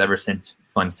donor who's ever sent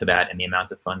funds to that and the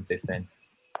amount of funds they sent.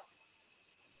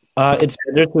 It's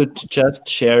better to just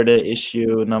share the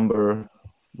issue number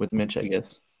with Mitch, I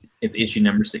guess. It's issue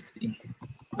number 60.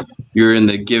 You're in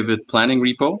the Giveth planning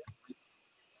repo?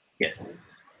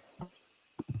 Yes.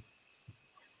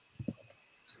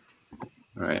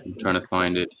 All right, I'm trying to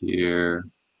find it here.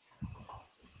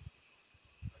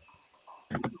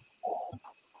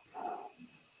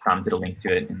 Prompted a link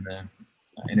to it in the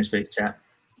Interspace chat.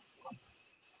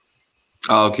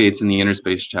 Oh, okay, it's in the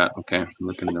Interspace chat. Okay, I'm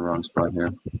looking in the wrong spot here.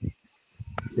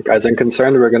 Guys, I'm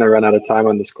concerned we're going to run out of time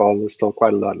on this call. There's still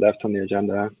quite a lot left on the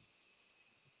agenda.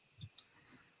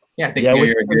 Yeah, I think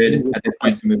we're good at this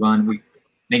point to move on.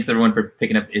 thanks everyone for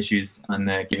picking up issues on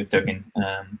the Giveth token.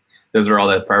 Those are all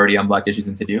the priority unblocked issues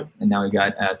in to do, and now we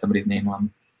got somebody's name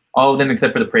on all of them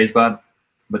except for the praise bot.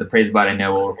 But the praise bot I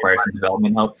know will require some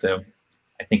development help, so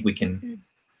I think we can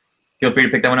feel free to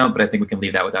pick that one out. But I think we can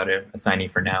leave that without a signee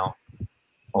for now,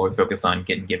 while we focus on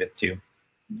getting Giveth 2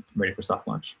 ready for soft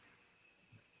launch.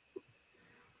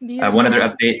 One other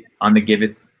update on the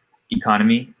Giveth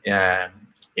economy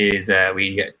is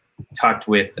we talked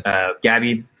with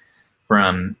Gabby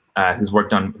from who's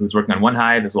worked on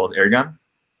OneHive as well as Aragon,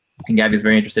 and Gabby is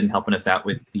very interested in helping us out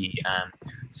with the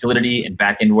Solidity and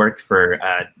backend work for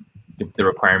the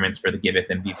requirements for the Giveth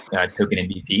token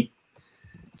MVP.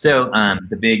 So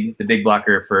the big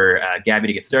blocker for Gabby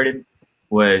to get started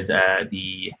was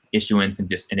the issuance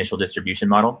and initial distribution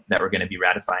model that we're going to be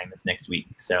ratifying this next week.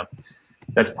 So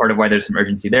that's part of why there's some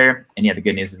urgency there. And yeah, the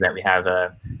good news is that we have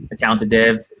a talented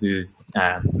dev who's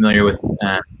familiar with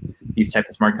these types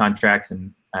of smart contracts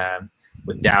and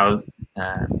with DAOs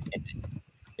and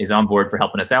is on board for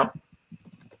helping us out.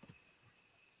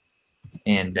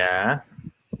 And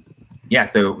yeah,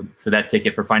 so that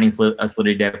ticket for finding a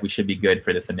Solidity dev, we should be good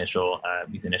for this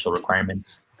these initial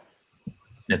requirements.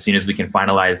 And as soon as we can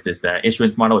finalize this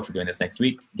issuance model, which we're doing this next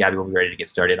week, Gabby will be ready to get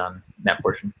started on that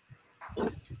portion.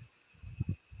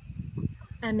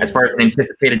 Amazing. As far as an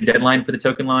anticipated deadline for the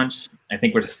token launch, I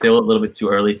think we're still a little bit too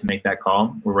early to make that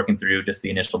call. We're working through just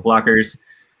the initial blockers.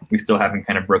 We still haven't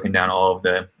kind of broken down all of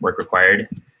the work required,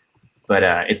 but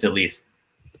it's at least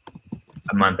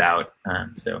a month out.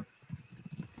 So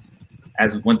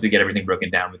once we get everything broken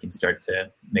down, we can start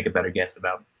to make a better guess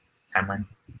about timeline.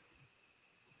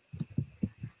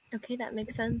 Okay, that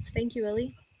makes sense. Thank you,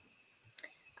 Willie.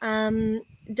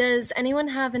 Does anyone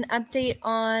have an update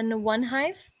on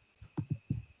OneHive?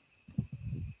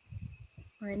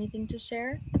 Or anything to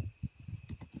share?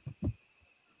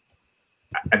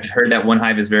 I've heard that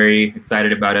OneHive is very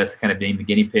excited about us kind of being the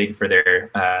guinea pig for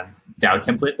their DAO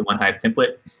template, the OneHive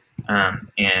template.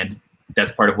 And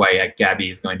that's part of why Gabby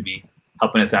is going to be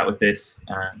helping us out with this.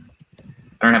 I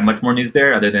don't have much more news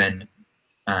there other than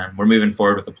we're moving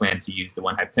forward with a plan to use the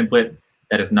OneHive template.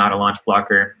 That is not a launch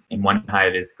blocker, and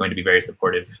OneHive is going to be very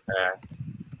supportive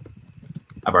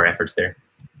of our efforts there.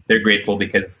 They're grateful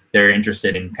because they're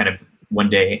interested in kind of one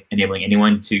day enabling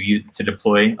anyone to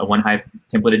deploy a OneHive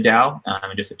templated DAO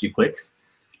in just a few clicks.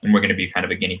 And we're going to be kind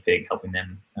of a guinea pig helping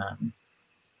them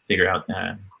figure out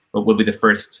what will be the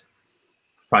first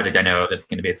project I know that's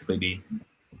going to basically be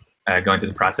going through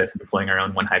the process of deploying our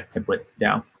own OneHive template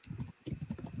DAO.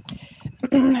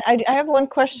 I have one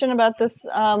question about this.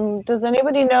 Does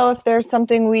anybody know if there's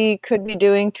something we could be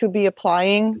doing to be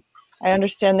applying? I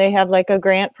understand they have like a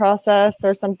grant process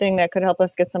or something that could help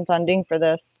us get some funding for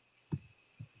this.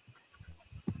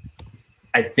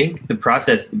 I think the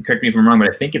process, correct me if I'm wrong, but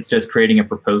I think it's just creating a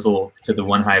proposal to the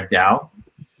OneHive DAO.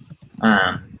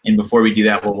 And before we do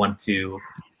that, we'll want to,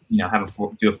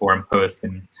 do a forum post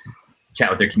and chat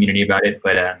with their community about it.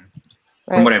 But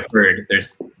from what I've heard,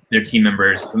 some of their team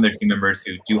members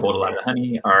who do hold a lot of the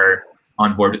honey are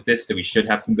on board with this, so we should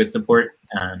have some good support.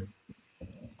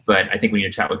 But I think we need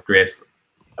to chat with Griff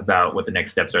about what the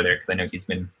next steps are there, because I know he's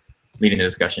been leading the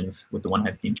discussions with the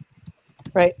OneHive team.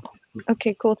 Right.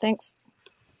 Okay, cool. Thanks.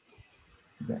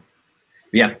 Okay.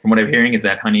 Yeah, from what I'm hearing is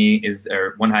that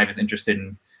OneHive is interested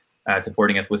in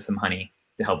supporting us with some honey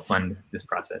to help fund this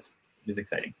process, which is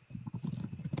exciting.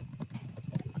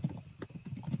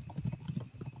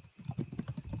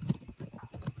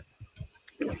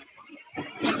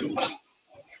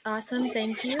 Awesome,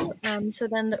 thank you. So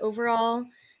then the overall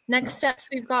next steps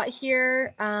we've got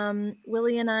here,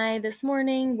 Willie and I this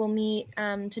morning will meet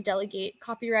to delegate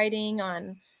copywriting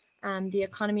on the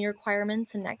economy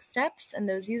requirements and next steps and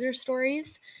those user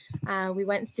stories. We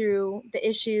went through the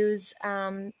issues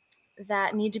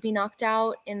that need to be knocked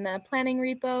out in the planning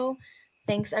repo.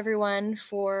 Thanks everyone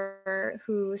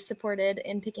who supported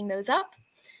in picking those up.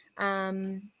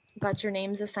 Got your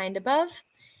names assigned above.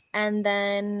 And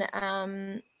then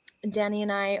Danny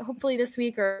and I, hopefully this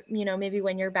week, or maybe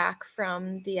when you're back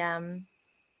from the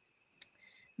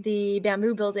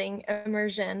bamboo building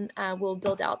immersion, we'll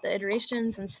build out the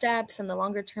iterations and steps and the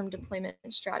longer term deployment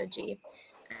strategy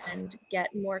and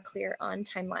get more clear on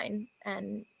timeline.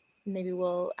 And maybe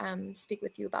we'll speak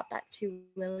with you about that too,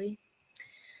 Willie.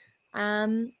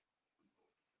 And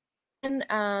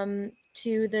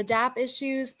to the DApp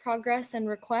issues, progress, and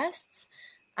requests.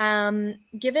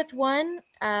 Giveth 1,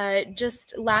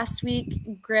 just last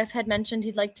week, Griff had mentioned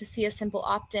he'd like to see a simple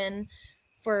opt-in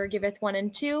for Giveth 1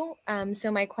 and 2.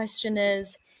 So my question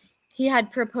is, he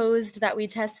had proposed that we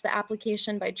test the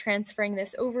application by transferring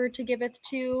this over to Giveth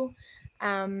 2.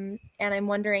 And I'm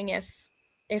wondering if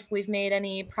if we've made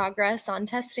any progress on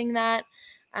testing that,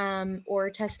 or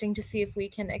testing to see if we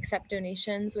can accept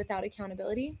donations without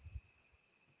accountability?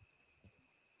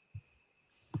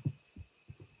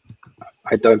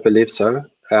 I don't believe so.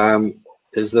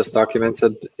 Is this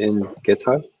documented in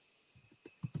GitHub?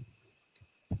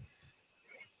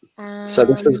 So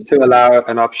this is to allow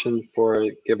an option for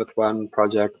Giveth1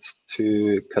 projects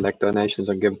to collect donations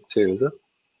on Giveth2, is it?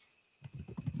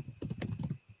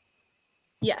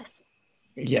 Yes.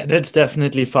 Yeah, that's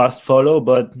definitely fast follow,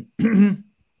 but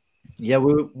yeah,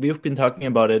 we've been talking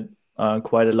about it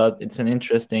quite a lot. It's an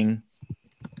interesting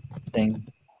thing.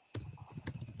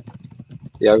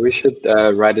 Yeah, we should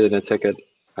write it in a ticket.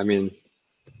 I mean,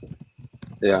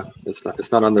 yeah,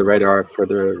 it's not on the radar for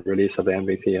the release of the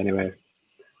MVP anyway.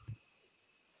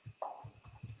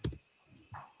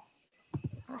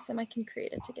 Awesome, I can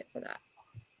create a ticket for that.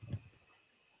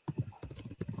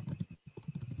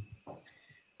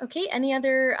 Okay, any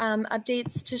other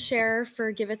updates to share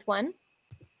for Giveth1?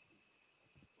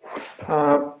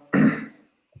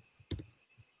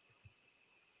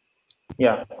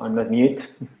 Yeah, on the mute.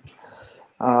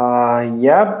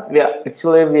 Yeah,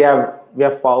 actually we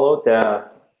have followed the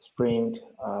sprint,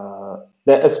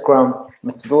 the Scrum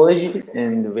methodology,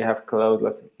 and we have closed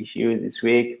lots of issues this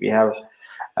week. We have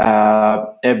we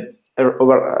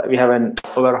have an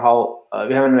overhaul.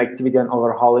 We have an activity on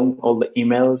overhauling all the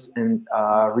emails and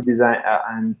redesign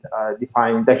and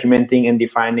documenting and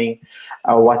defining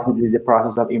what will be the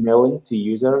process of emailing to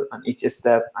user on each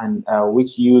step, and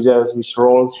which users, which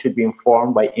roles should be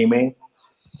informed by email.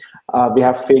 We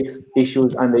have fixed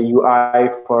issues on the UI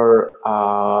for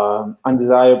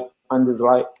undesirable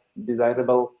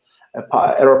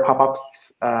error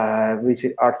pop-ups which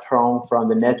are thrown from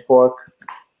the network.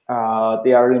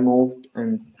 They are removed,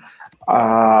 and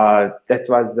that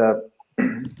was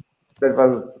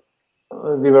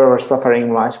we were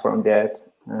suffering much from that.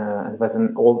 It was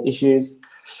an old issues.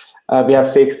 We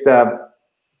have fixed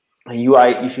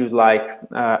UI issues like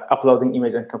uploading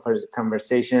image and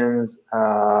conversations,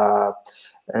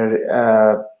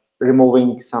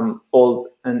 removing some old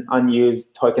and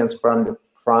unused tokens from the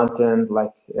front end,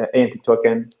 like ANT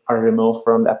token are removed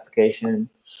from the application.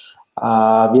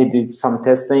 We did some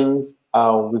testings.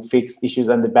 We fixed issues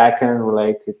on the backend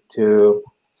related to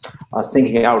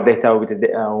syncing our data with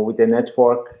the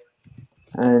network.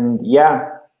 And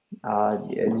yeah,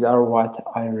 these are what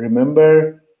I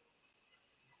remember.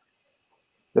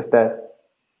 Just that.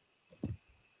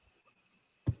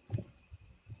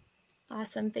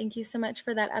 Awesome. Thank you so much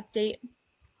for that update.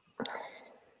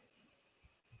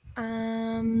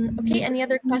 Okay, any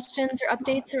other questions or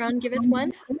updates around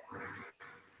Giveth1?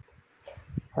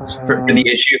 For the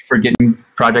issue for getting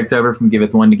projects over from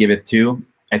Giveth1 to Giveth2,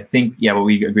 I think, yeah, what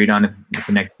we agreed on is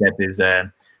the next step is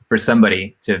for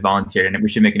somebody to volunteer, and we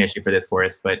should make an issue for this for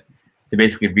us, but to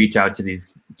basically reach out to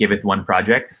these Giveth1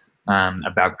 projects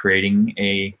about creating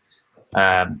a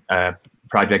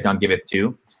project on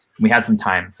Giveth2. We have some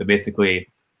time, so basically,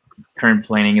 current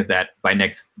planning is that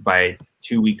by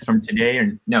 2 weeks from today,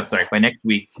 or no, sorry, by next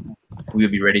week, we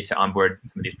will be ready to onboard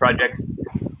some of these projects.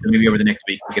 So maybe over the next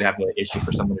week, we could have an issue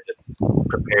for someone to just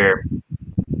prepare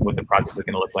what the process is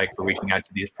going to look like for reaching out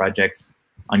to these projects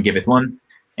on Giveth1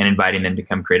 and inviting them to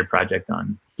come create a project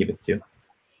on Giveth2.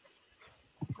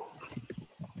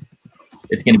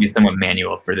 It's going to be somewhat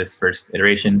manual for this first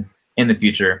iteration. In the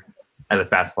future, as a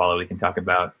fast follow, we can talk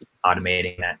about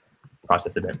automating that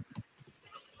process a bit.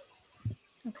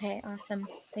 Okay, awesome.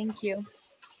 Thank you.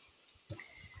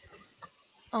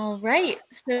 All right,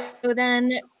 so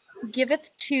then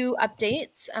Giveth2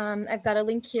 updates. I've got a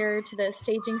link here to the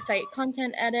staging site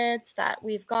content edits that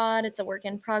we've got. It's a work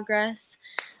in progress.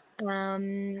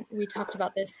 We talked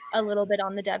about this a little bit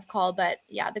on the dev call, but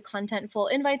yeah, the content full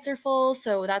invites are full.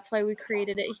 So that's why we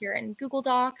created it here in Google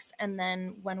Docs. And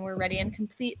then when we're ready and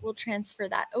complete, we'll transfer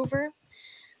that over.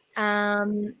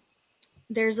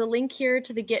 There's a link here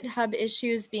to the GitHub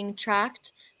issues being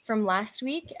tracked from last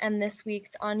week and this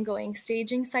week's ongoing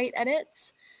staging site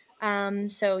edits.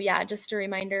 So yeah, just a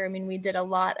reminder, I mean, we did a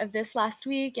lot of this last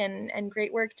week and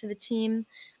great work to the team.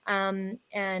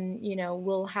 And, you know,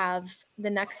 we'll have the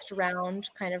next round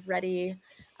kind of ready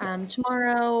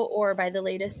tomorrow or by the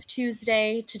latest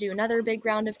Tuesday to do another big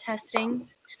round of testing.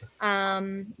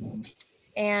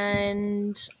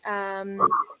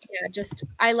 Yeah, just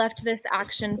I left this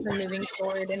action for moving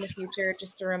forward in the future.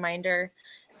 Just a reminder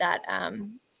that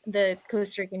the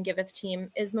Costa Rican Giveth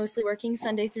team is mostly working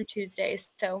Sunday through Tuesday.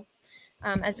 So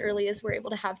as early as we're able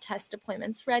to have test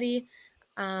deployments ready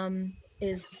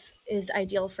is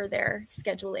ideal for their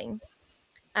scheduling.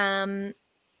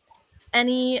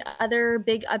 any other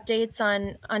big updates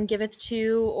on Giveth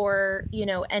 2, or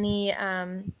any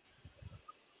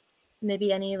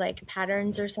maybe any like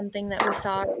patterns or something that we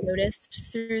saw or noticed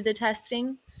through the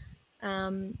testing,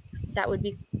 that would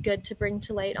be good to bring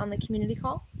to light on the community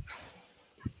call?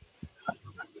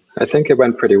 I think it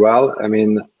went pretty well. I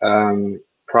mean,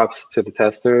 props to the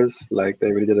testers. Like,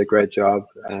 they really did a great job,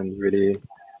 and really,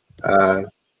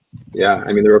 yeah,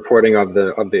 I mean, the reporting of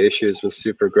the issues was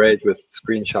super great, with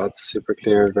screenshots, super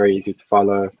clear, very easy to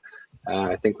follow.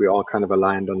 I think we all kind of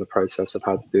aligned on the process of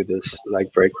how to do this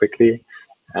like very quickly,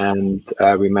 and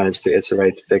we managed to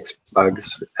iterate, fix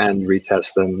bugs, and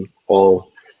retest them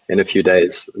all in a few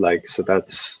days. Like, so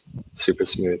that's super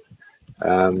smooth.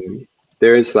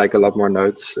 There is like a lot more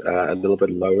notes, a little bit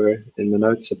lower in the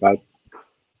notes about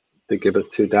the Giveth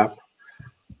 2 DApp.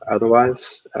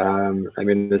 Otherwise, I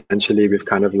mean, essentially, we've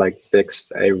kind of like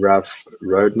fixed a rough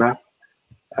roadmap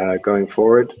going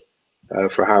forward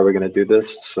for how we're going to do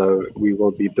this. So we will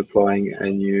be deploying a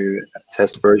new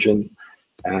test version,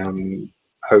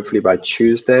 hopefully by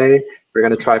Tuesday. We're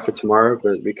going to try for tomorrow,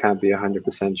 but we can't be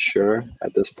 100% sure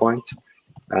at this point.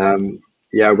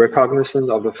 Yeah, we're cognizant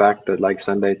of the fact that like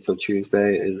Sunday till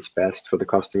Tuesday is best for the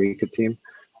Costa Rica team.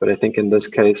 But I think in this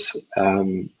case,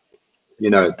 you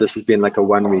know, this has been like a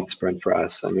 1 week sprint for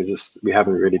us, and we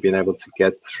haven't really been able to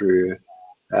get through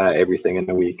everything in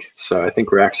a week. So I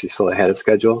think we're actually still ahead of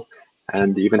schedule,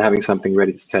 and even having something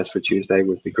ready to test for Tuesday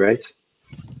would be great.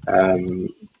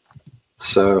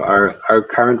 So our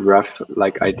current rough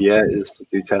like idea is to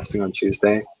do testing on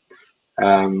Tuesday,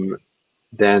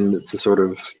 then to sort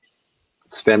of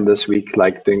spend this week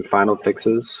like doing final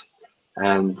fixes,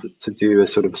 and to do a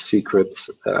sort of secret,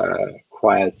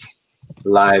 quiet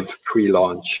live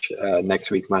pre-launch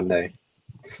next week Monday.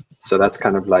 So that's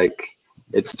kind of like,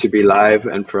 it's to be live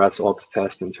and for us all to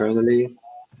test internally,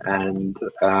 and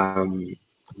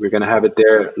we're going to have it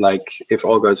there. Like, if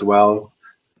all goes well,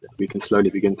 we can slowly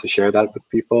begin to share that with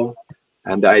people,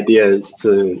 and the idea is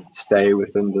to stay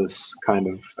within this kind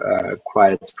of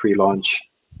quiet pre-launch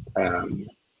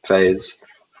phase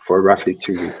for roughly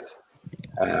 2 weeks.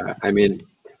 I mean,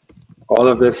 all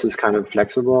of this is kind of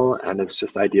flexible, and it's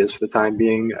just ideas for the time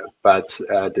being, but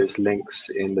there's links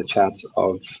in the chat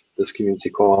of this community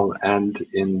call and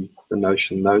in the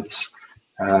Notion notes.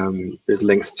 There's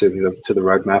links to the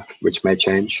roadmap, which may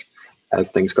change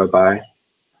as things go by.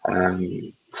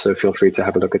 So feel free to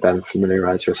have a look at that and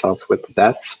familiarize yourself with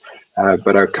that.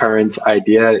 But our current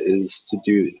idea is to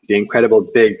do the incredible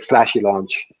big flashy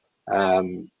launch,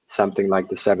 something like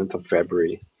the 7th of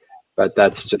February. But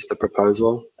that's just a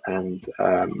proposal, and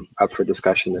up for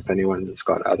discussion if anyone has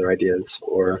got other ideas,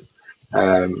 or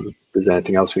there's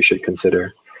anything else we should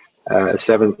consider. A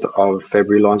 7th of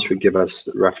February launch would give us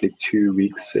roughly 2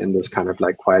 weeks in this kind of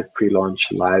like quiet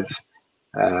pre-launch live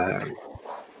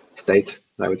state,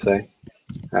 I would say.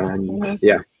 And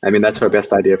yeah, I mean, that's our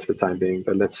best idea for the time being,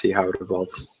 but let's see how it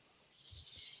evolves.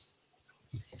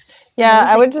 Yeah,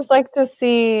 I would just like to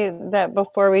see that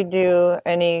before we do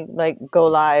any like go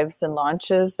lives and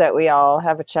launches, that we all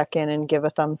have a check-in and give a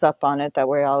thumbs up on it, that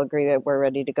we all agree that we're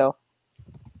ready to go.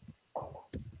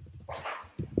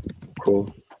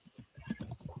 Cool.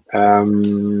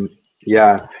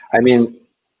 Yeah, I mean,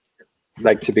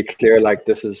 like, to be clear, like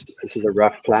this is a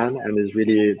rough plan, and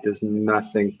there's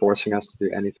nothing forcing us to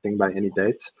do anything by any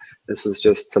date. This is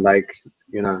just to, like,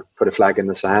 you know, put a flag in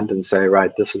the sand and say,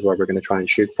 right, this is what we're going to try and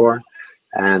shoot for,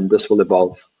 and this will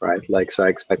evolve, right? Like, so I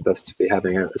expect us to be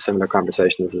having a similar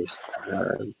conversation as this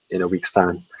in a week's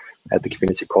time at the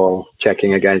community call,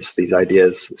 checking against these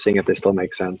ideas, seeing if they still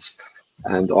make sense,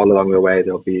 and all along the way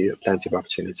there'll be plenty of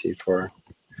opportunity for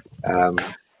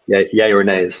yay or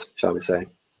nays, shall we say.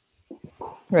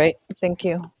 Right. Thank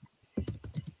you.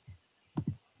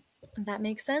 That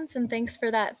makes sense. And thanks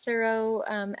for that thorough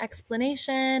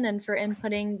explanation, and for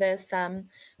inputting this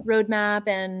roadmap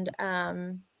and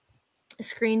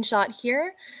screenshot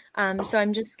here. So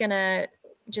I'm just gonna,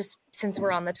 since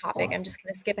we're on the topic, I'm just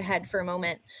gonna skip ahead for a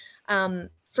moment.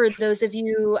 For those of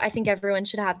you, I think everyone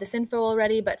should have this info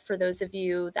already, but for those of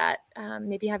you that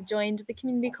maybe have joined the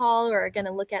community call or are going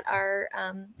to look at our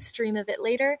stream of it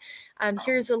later,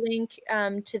 here's a link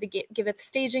to the Giveth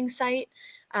staging site,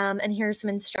 and here's some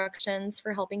instructions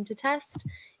for helping to test.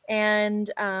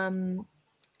 And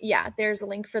yeah, there's a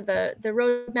link for the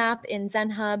roadmap in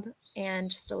ZenHub, and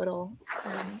just a little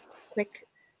quick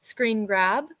screen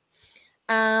grab.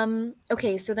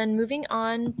 Okay, so then moving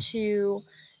on to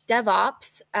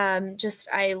DevOps,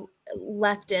 I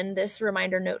left in this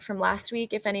reminder note from last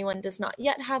week. If anyone does not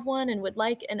yet have one and would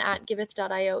like an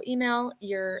 @giveth.io email,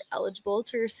 you're eligible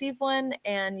to receive one,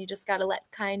 and you just got to let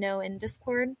Kai know in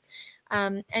Discord.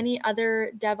 Any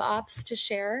other DevOps to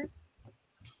share?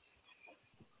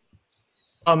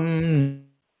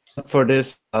 For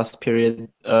this last period,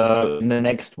 in the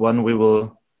next one we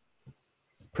will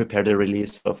prepare the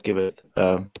release of Giveth.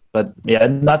 But yeah,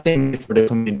 nothing for the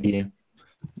community.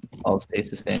 All stays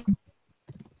the same.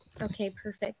 Okay,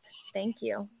 perfect. Thank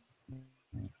you.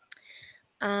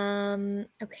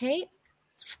 Okay.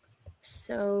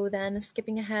 So then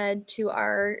skipping ahead to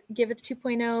our Giveth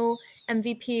 2.0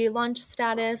 MVP launch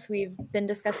status, we've been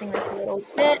discussing this a little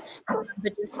bit,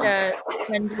 but just a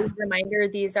friendly reminder,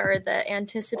 these are the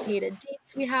anticipated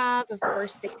dates we have. Of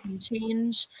course, they can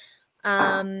change.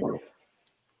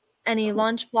 Any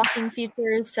launch blocking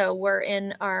features. So we're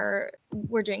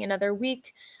doing another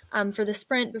week for the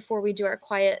sprint before we do our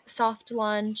quiet soft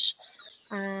launch.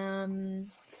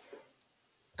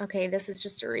 Okay, this is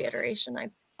just a reiteration. I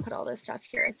put all this stuff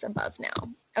here. It's above now.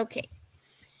 Okay.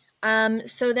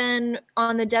 So then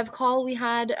on the dev call we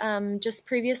had just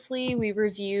previously, we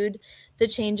reviewed the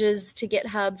changes to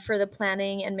GitHub for the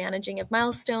planning and managing of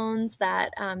milestones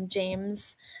that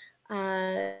James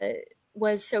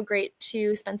was so great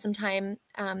to spend some time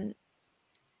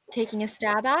taking a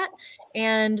stab at.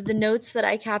 And the notes that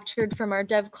I captured from our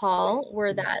dev call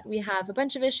were that we have a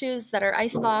bunch of issues that are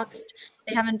iceboxed.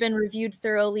 They haven't been reviewed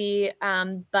thoroughly,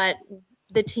 but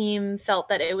the team felt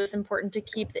that it was important to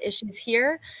keep the issues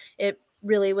here. It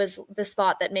really was the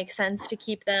spot that makes sense to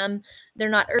keep them. They're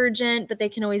not urgent, but they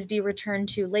can always be returned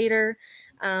to later.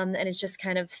 And it's just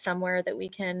kind of somewhere that we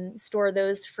can store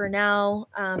those for now,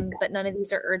 but none of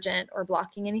these are urgent or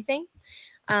blocking anything.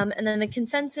 And then the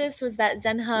consensus was that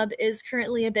ZenHub is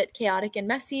currently a bit chaotic and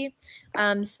messy.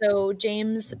 So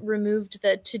James removed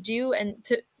the to-do, and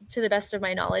to the best of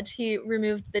my knowledge, he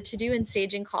removed the to-do and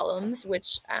staging columns,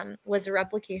 which was a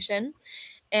replication.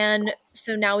 And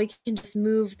so now we can just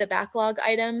move the backlog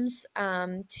items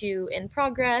to in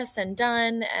progress and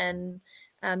done, and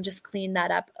just clean that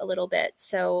up a little bit.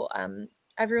 So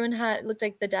everyone looked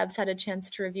like the devs had a chance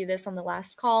to review this on the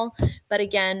last call, but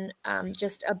again,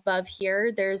 just above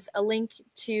here, there's a link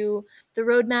to the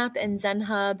roadmap and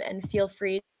ZenHub, and feel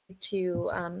free to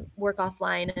work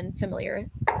offline and familiarize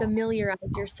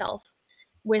yourself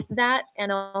with that.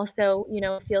 And also,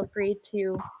 feel free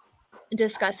to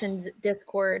discuss in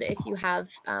Discord if you have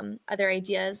other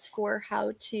ideas for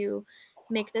how to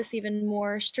make this even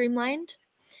more streamlined.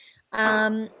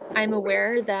 I'm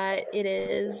aware that it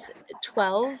is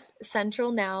 12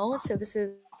 Central now, so this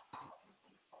is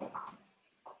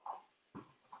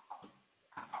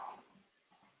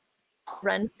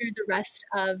run through the rest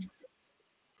of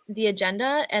the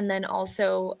agenda, and then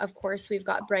also, of course, we've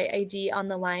got Bright ID on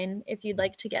the line if you'd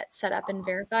like to get set up and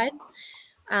verified.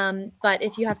 But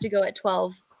if you have to go at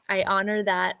 12, I honor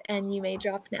that, and you may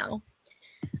drop now.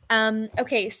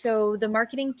 Okay, so the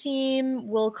marketing team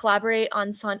will collaborate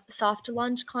on soft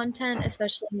launch content,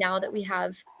 especially now that we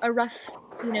have a rough,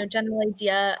 general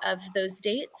idea of those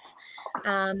dates.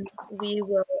 We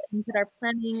will input our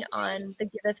planning on the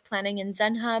Giveth planning in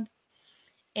ZenHub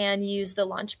and use the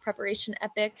launch preparation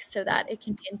epic so that it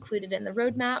can be included in the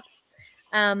roadmap.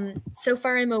 So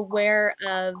far, I'm aware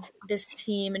of this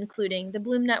team, including the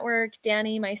Bloom Network,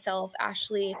 Danny, myself,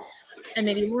 Ashley, and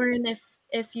maybe Lauren,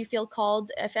 if you feel called.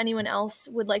 If anyone else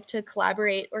would like to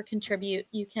collaborate or contribute,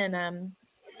 you can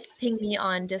ping me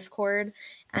on Discord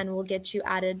and we'll get you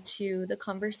added to the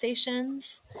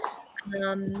conversations.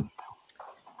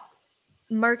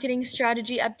 Marketing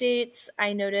strategy updates.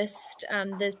 I noticed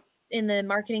in the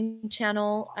marketing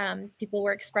channel, people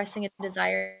were expressing a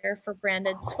desire for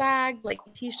branded swag like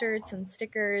t-shirts and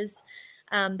stickers.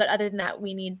 But other than that,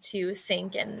 we need to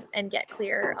sync and get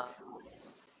clear.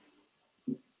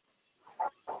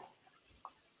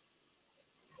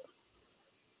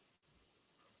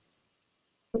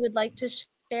 Would like to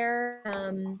share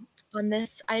on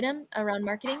this item around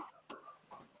marketing?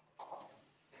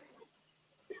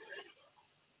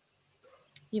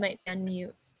 You might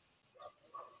unmute.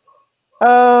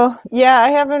 Oh,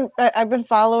 yeah, I've been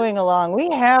following along.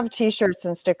 We have t-shirts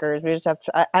and stickers. We just have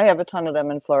to, I have a ton of them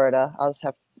in Florida.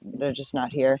 They're just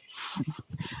not here.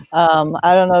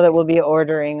 I don't know that we'll be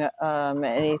ordering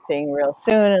anything real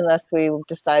soon unless we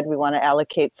decide we want to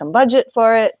allocate some budget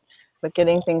for it. But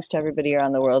getting things to everybody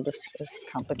around the world is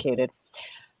complicated.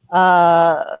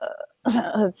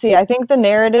 Let's see. I think the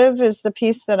narrative is the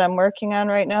piece that I'm working on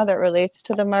right now that relates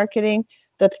to the marketing.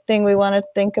 The thing we want to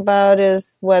think about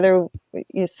is whether,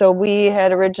 so we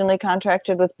had originally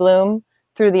contracted with Bloom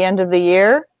through the end of the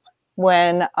year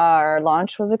when our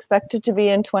launch was expected to be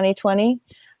in 2020.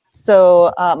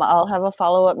 So I'll have a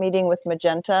follow-up meeting with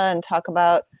Magenta and talk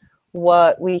about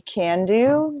what we can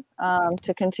do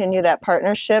to continue that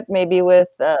partnership, maybe with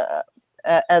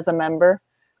as a member.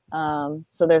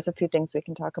 So there's a few things we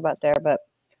can talk about there, but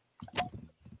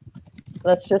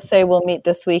let's just say we'll meet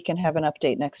this week and have an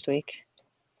update next week.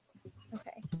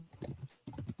 Okay.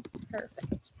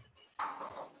 Perfect.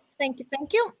 Thank you.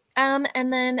 Thank you.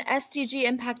 And then SDG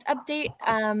impact update.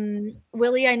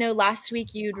 Willie, I know last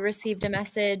week you'd received a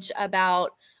message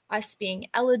about us being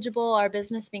eligible, our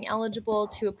business being eligible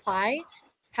to apply.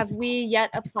 Have we yet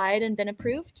applied and been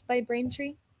approved by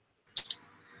Braintree?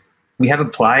 We have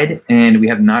applied and we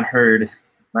have not heard,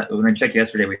 when I checked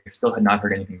yesterday, we still had not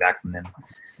heard anything back from them.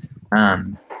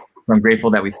 So I'm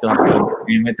grateful that we still have a little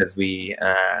agreement as we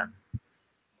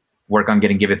work on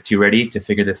getting Giveth 2 ready to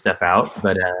figure this stuff out.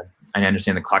 But I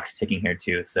understand the clock's ticking here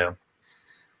too. So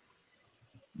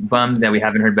bummed that we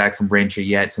haven't heard back from Braintree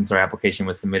yet since our application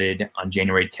was submitted on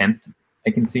January 10th,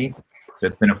 I can see. So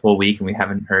it's been a full week and we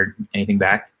haven't heard anything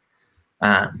back.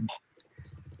 Can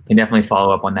definitely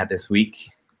follow up on that this week.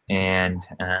 And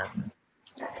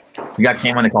we got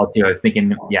Cam on the call too. I was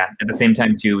thinking, yeah, at the same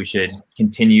time too, we should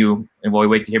continue, and while we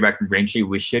wait to hear back from Braintree,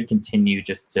 we should continue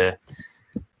just to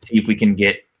see if we can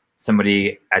get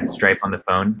somebody at Stripe on the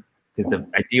phone, because the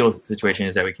ideal situation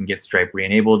is that we can get Stripe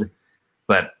re-enabled,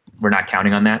 but we're not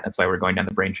counting on that. That's why we're going down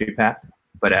the Braintree path.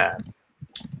 But I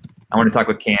want to talk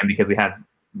with Cam because we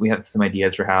have some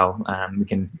ideas for how we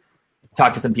can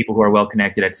talk to some people who are well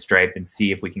connected at Stripe and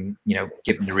see if we can,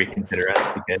 get them to reconsider us,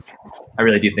 because I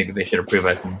really do think that they should approve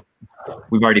us, and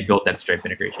we've already built that Stripe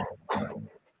integration. But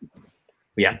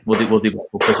yeah, we'll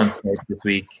push on Stripe this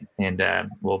week, and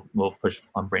we'll push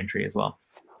on Braintree as well.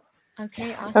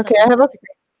 Okay, awesome. Okay,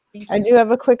 I do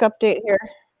have a quick update here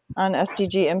on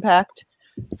SDG Impact.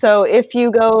 So if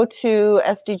you go to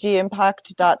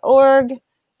sdgimpact.org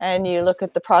and you look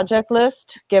at the project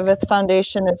list, Giveth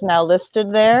Foundation is now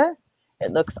listed there.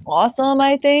 It looks awesome,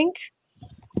 I think.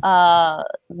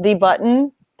 The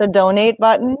button, the donate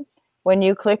button, when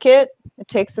you click it, it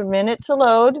takes a minute to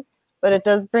load, but it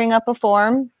does bring up a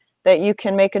form that you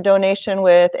can make a donation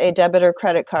with a debit or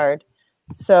credit card.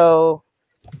 So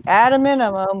at a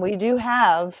minimum, we do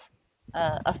have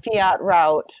a fiat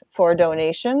route for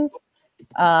donations,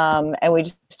 and we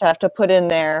just have to put in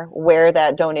there where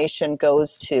that donation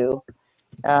goes to.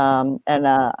 I'm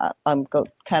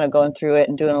kind of going through it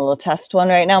and doing a little test one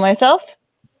right now myself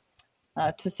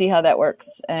to see how that works.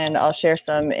 And I'll share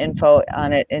some info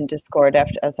on it in Discord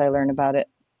as I learn about it.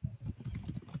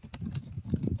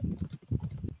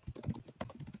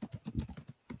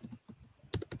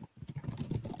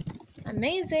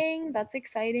 Amazing. That's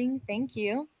exciting. Thank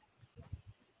you.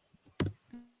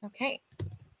 Okay.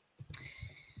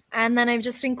 And then I've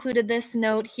just included this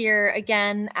note here,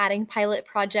 again, adding pilot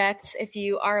projects. If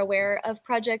you are aware of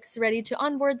projects ready to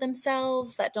onboard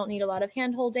themselves that don't need a lot of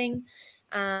hand-holding,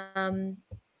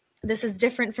 this is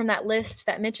different from that list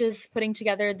that Mitch is putting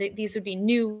together. These would be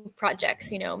new projects,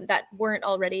 that weren't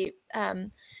already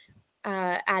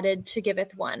added to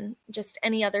Giveth 1. Just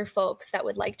any other folks that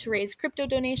would like to raise crypto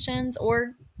donations,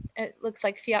 or it looks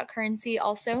like fiat currency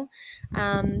also.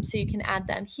 So you can add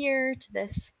them here to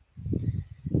this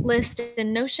list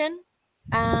in Notion.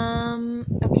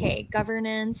 Okay,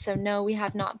 governance. So no, we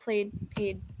have not paid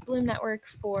Bloom Network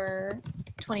for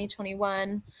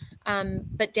 2021.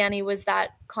 But Danny, was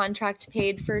that contract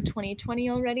paid for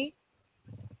 2020 already?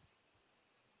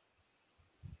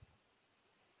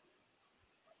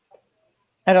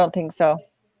 I don't think so.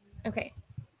 Okay.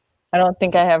 I don't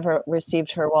think I have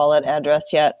received her wallet address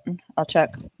yet. I'll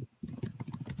check.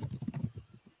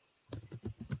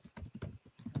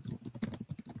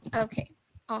 Okay,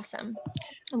 awesome.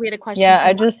 We had a question. Yeah,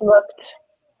 I just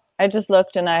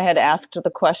looked and I had asked the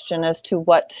question as to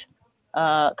what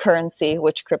currency,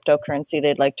 which cryptocurrency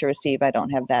they'd like to receive. I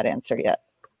don't have that answer yet.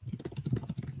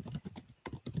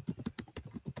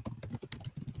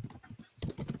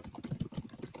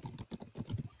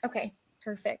 Okay,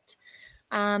 perfect.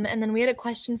 And then we had a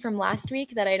question from last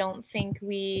week that I don't think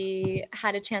we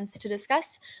had a chance to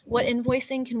discuss. What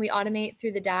invoicing can we automate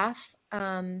through the DAF?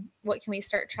 What can we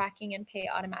start tracking and pay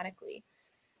automatically?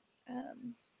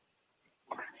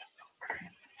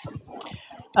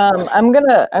 I'm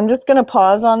just gonna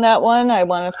pause on that one. I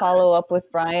want to follow up with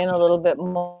Brian a little bit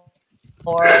more.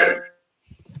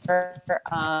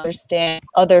 Understand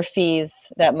other fees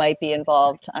that might be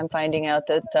involved. I'm finding out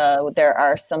that there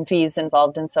are some fees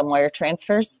involved in some wire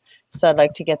transfers, so I'd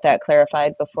like to get that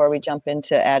clarified before we jump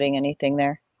into adding anything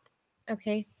there.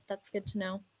 Okay, that's good to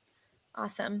know.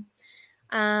 Awesome.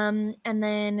 And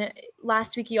then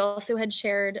last week you also had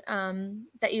shared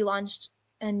that you launched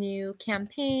a new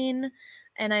campaign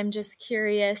And I'm just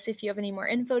curious if you have any more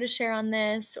info to share on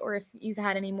this, or if you've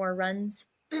had any more runs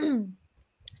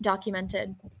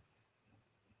documented.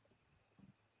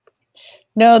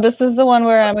 No, this is the one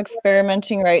where I'm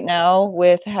experimenting right now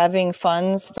with having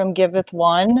funds from Giveth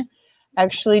One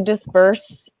actually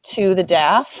disperse to the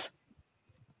DAF.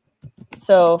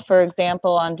 So, for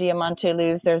example, on Diamante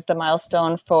Luz, there's the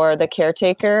milestone for the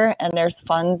caretaker, and there's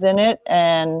funds in it.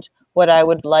 And what I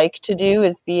would like to do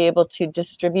is be able to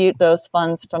distribute those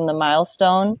funds from the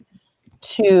milestone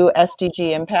to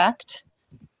SDG Impact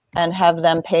and have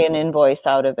them pay an invoice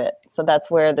out of it. So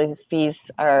that's where these fees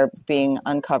are being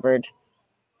uncovered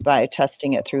by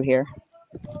testing it through here.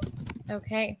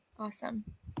 Okay, awesome.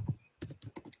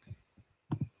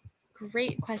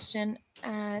 Great question.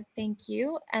 Thank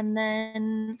you. And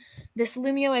then this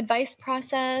Lumio advice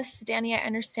process, Danny, I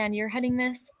understand you're heading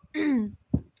this.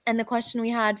 And the question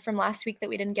we had from last week that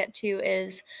we didn't get to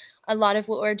is, a lot of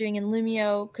what we're doing in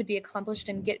Lumio could be accomplished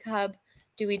in GitHub.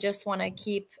 Do we just want to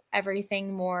keep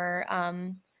everything more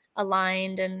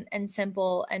aligned and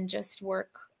simple and just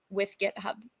work with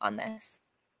GitHub on this?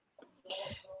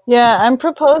 Yeah, I'm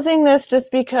proposing this just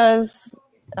because,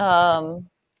 I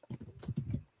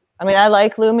mean, I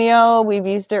like Lumio. We've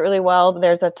used it really well, but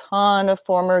there's a ton of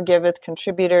former Giveth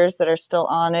contributors that are still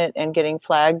on it and getting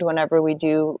flagged whenever we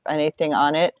do anything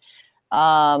on it.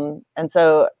 And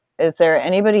so is there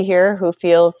anybody here who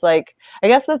feels like, I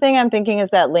guess the thing I'm thinking is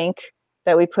that link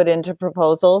that we put into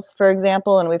proposals, for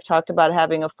example, and we've talked about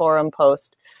having a forum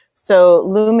post. So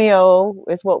Lumio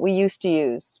is what we used to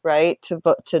use, right?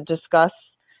 To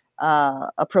discuss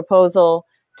a proposal,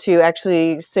 to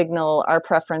actually signal our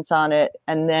preference on it,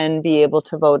 and then be able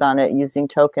to vote on it using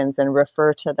tokens and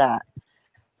refer to that.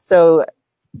 So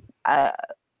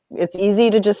it's easy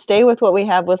to just stay with what we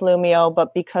have with Lumio,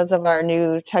 but because of our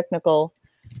new technical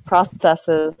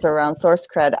processes around source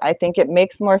cred, I think it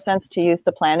makes more sense to use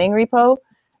the planning repo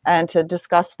and to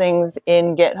discuss things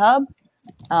in GitHub,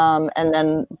 and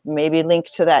then maybe link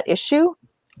to that issue.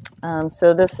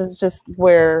 So this is just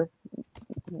where,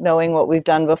 knowing what we've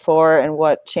done before and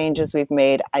what changes we've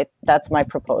made, that's my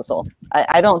proposal.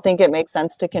 I don't think it makes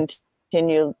sense to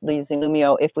continue using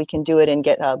Lumio if we can do it in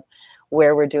GitHub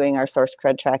where we're doing our source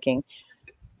cred tracking.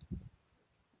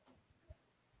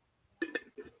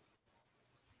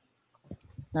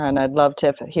 And I'd love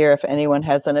to hear if anyone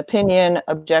has an opinion,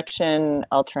 objection,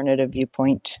 alternative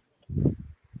viewpoint.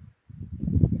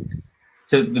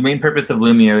 So the main purpose of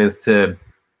Lumio is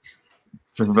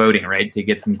for voting, right? To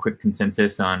get some quick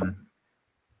consensus on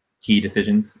key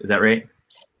decisions. Is that right?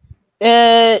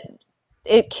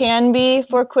 It can be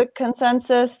for quick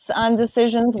consensus on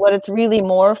decisions. What it's really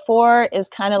more for is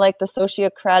kind of like the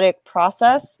sociocratic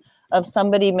process of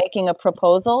somebody making a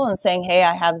proposal and saying, hey,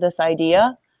 I have this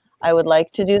idea. I would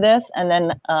like to do this. And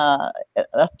then a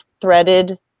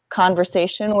threaded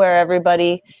conversation where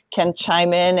everybody can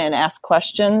chime in and ask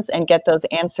questions and get those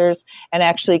answers and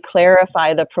actually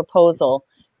clarify the proposal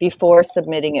before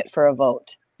submitting it for a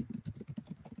vote.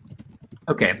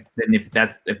 Okay, then if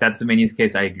that's the main use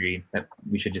case, I agree that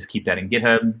we should just keep that in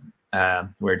GitHub,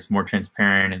 where it's more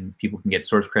transparent and people can get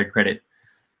source credit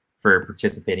for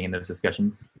participating in those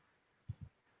discussions.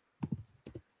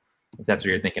 If that's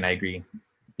what you're thinking, I agree,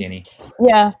 Danny.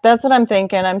 Yeah, that's what I'm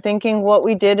thinking. I'm thinking what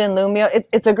we did in Lumio,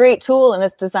 it's a great tool and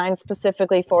it's designed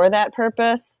specifically for that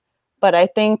purpose, but I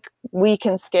think we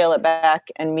can scale it back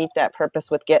and meet that purpose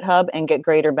with GitHub and get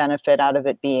greater benefit out of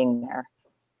it being there.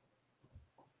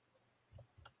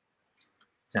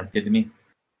 Sounds good to me.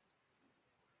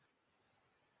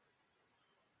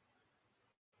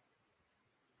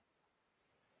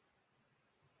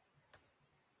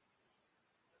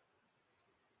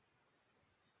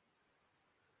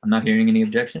 I'm not hearing any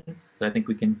objections, so I think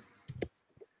we can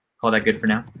call that good for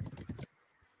now.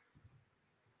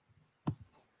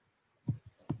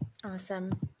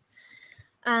 Awesome.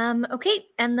 Okay,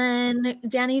 and then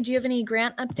Danny, do you have any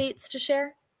grant updates to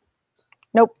share?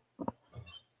 Nope.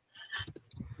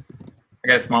 I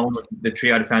got a small one with the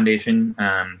Triad Foundation.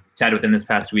 Chatted with them this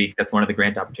past week. That's one of the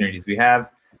grant opportunities we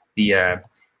have.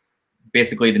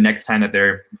 Basically, the next time that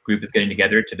their group is getting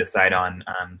together to decide on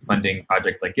funding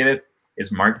projects like Giveth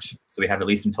is March. So we have at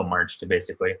least until March to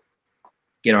basically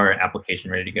get our application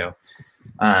ready to go.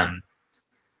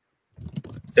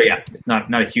 So yeah, it's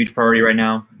not a huge priority right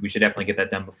now. We should definitely get that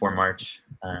done before March.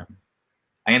 I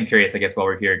am curious, I guess, while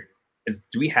we're here,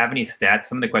 do we have any stats?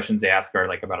 Some of the questions they ask are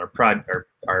like about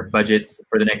our budgets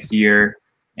for the next year.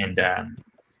 And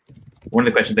one of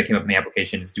the questions that came up in the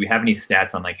application is, do we have any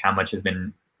stats on like how much has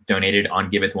been donated on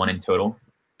Giveth One in total?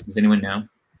 Does anyone know?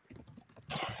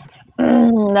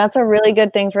 That's a really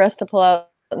good thing for us to pull out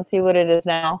and see what it is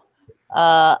now.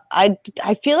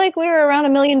 I feel like we were around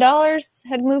 $1 million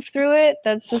had moved through it.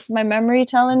 That's just my memory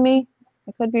telling me.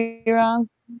 I could be wrong.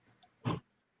 Cool.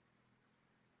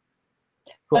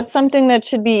 That's something that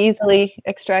should be easily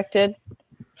extracted.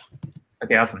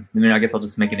 Okay, awesome. And then I guess I'll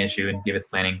just make an issue and give it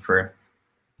planning to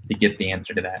get the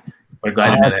answer to that. We're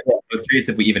glad to know that. I was curious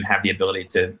if we even have the ability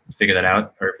to figure that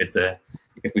out, or if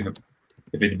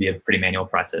it'd be a pretty manual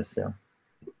process. So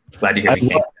glad to hear we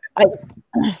can.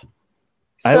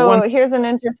 So here's an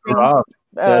interesting.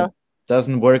 That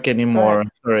doesn't work anymore.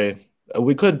 Sorry.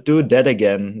 We could do that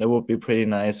again. That would be pretty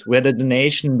nice. We had a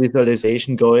donation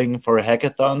visualization going for a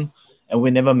hackathon, and we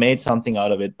never made something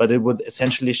out of it. But it would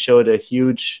essentially show the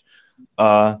huge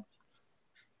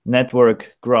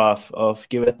network graph of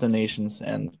Giveth donations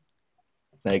and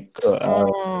like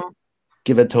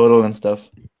Giveth total and stuff.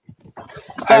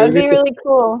 That would be really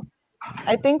cool.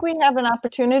 I think we have an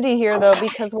opportunity here though,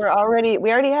 because we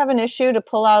already have an issue to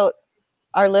pull out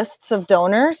our lists of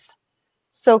donors.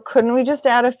 So couldn't we just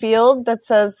add a field that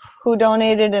says who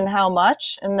donated and how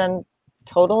much, and then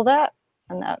total that,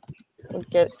 and that would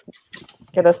get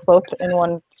us both in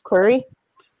one query?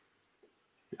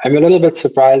 I'm a little bit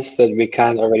surprised that we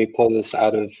can't already pull this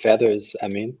out of Feathers. I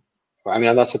mean, I'm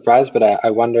not surprised, but I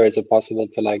wonder, is it possible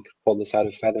to like pull this out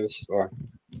of Feathers or?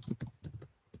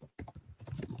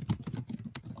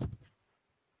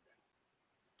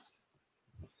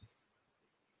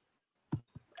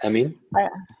 I mean,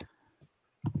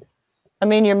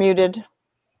 you're muted.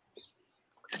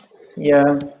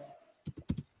 Yeah.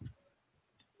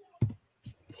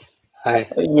 Hi.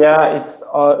 Yeah, it's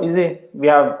easy.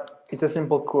 It's a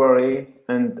simple query,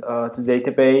 and to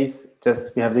database,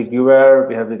 we have the giver,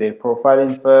 we have their profile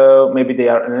info. Maybe they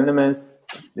are anonymous,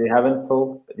 they haven't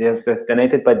sold, they just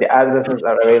donated, but the addresses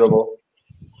are available.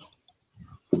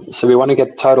 So we want to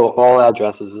get total all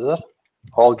addresses, is it?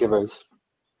 All givers.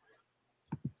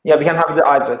 Yeah, we can have the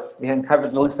address. We can have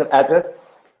the list of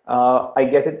address. I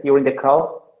get it during the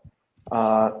call.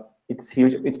 It's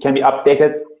huge. It can be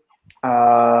updated.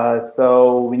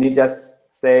 So we need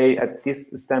just say at this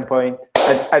standpoint,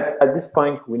 at this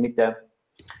point, we need the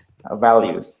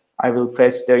values. I will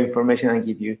fetch the information and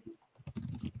give you.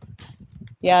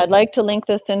 Yeah, I'd like to link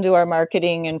this into our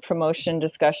marketing and promotion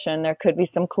discussion. There could be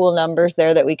some cool numbers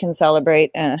there that we can celebrate.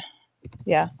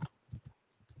 Yeah.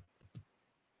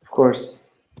 Of course.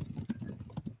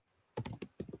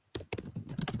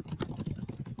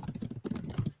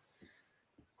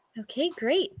 Okay,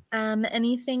 great.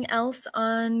 Anything else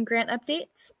on grant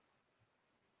updates?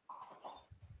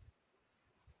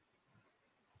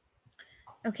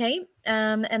 Okay,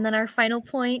 and then our final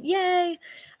point, yay!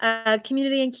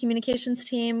 Community and communications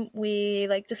team, we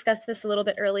discussed this a little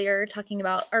bit earlier, talking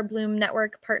about our Bloom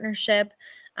Network partnership.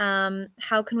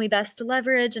 How can we best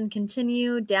leverage and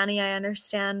continue? Danny, I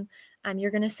understand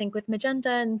you're going to sync with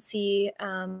Magenta and see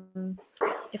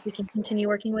if we can continue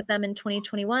working with them in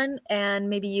 2021, and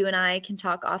maybe you and I can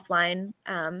talk offline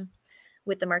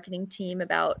with the marketing team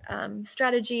about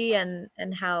strategy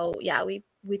and how we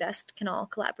best can all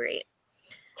collaborate.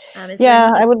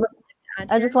 Yeah,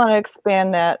 I just want to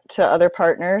expand that to other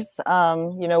partners.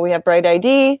 We have Bright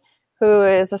ID, who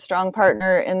is a strong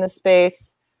partner in the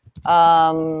space.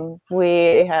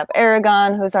 We have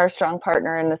Aragon, who's our strong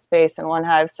partner in the space, and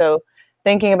OneHive. So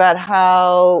thinking about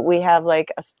how we have a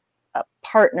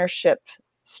partnership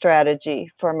strategy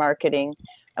for marketing,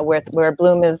 where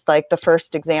Bloom is the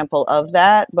first example of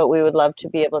that, but we would love to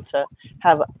be able to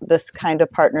have this kind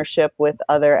of partnership with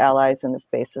other allies in the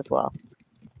space as well.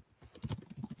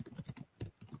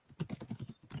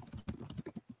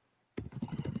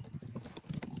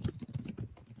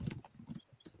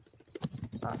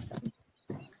 Awesome.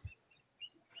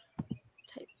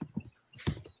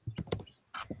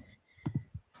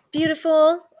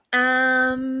 Beautiful.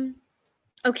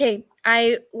 Okay,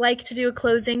 I like to do a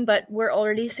closing, but we're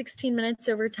already 16 minutes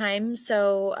over time,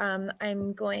 so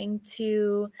I'm going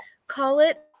to call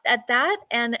it at that.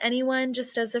 And anyone,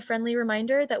 just as a friendly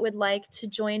reminder, that would like to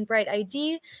join Bright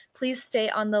ID, please stay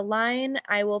on the line.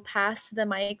 I will pass the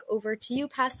mic over to you,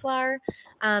 Paslar,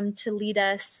 to lead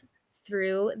us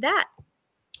through that.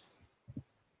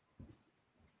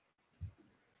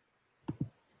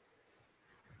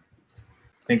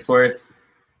 Thanks, Forrest.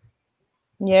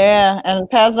 Yeah, and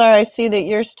Paslar, I see that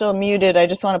you're still muted. I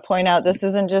just want to point out this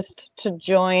isn't just to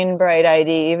join Bright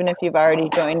ID. Even if you've already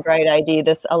joined Bright ID,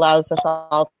 this allows us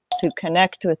all to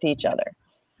connect with each other.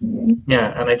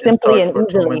 Yeah, and I can simply start and for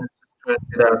 2 easily minutes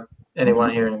without anyone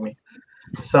hearing me.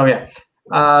 So yeah,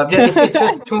 it's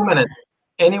just 2 minutes.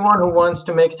 Anyone who wants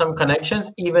to make some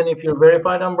connections, even if you're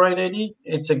verified on Bright ID,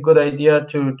 it's a good idea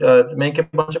to make a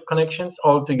bunch of connections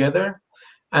all together.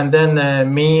 and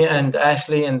then me and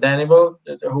Ashley and Daniel,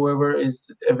 whoever is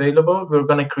available, we're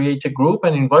going to create a group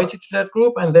and invite you to that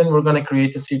group, and then we're going to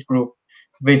create a seed group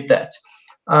with that.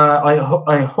 I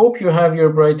hope you have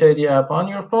your Bright ID app on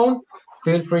your phone.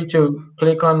 Feel free to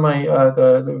click on my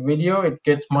the video. It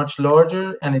gets much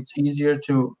larger and it's easier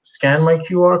to scan my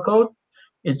QR code.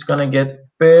 It's gonna get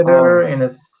better in a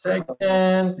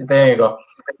second. There you go.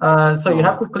 So you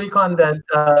have to click on that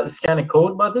scan a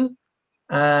code button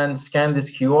and scan this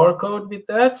QR code with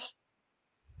that.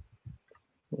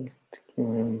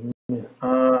 Then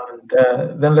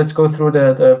let's go through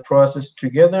the process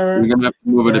together. You're gonna have to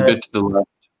move it a bit to the left.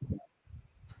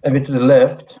 A bit to the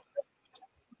left.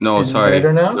 No, Is sorry. it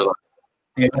better now?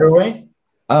 The other way?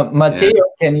 Matteo,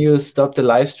 can you stop the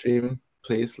live stream,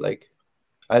 please? Like,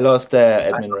 I lost the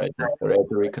admin right now. I have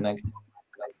to reconnect.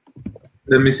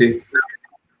 Let me see.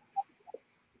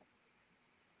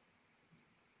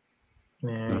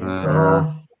 There you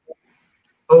go.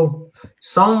 Oh,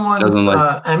 someone's.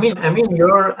 Like I mean,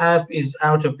 your app is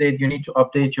out of date. You need to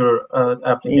update your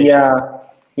application. Yeah.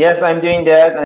 Yes, I'm doing that.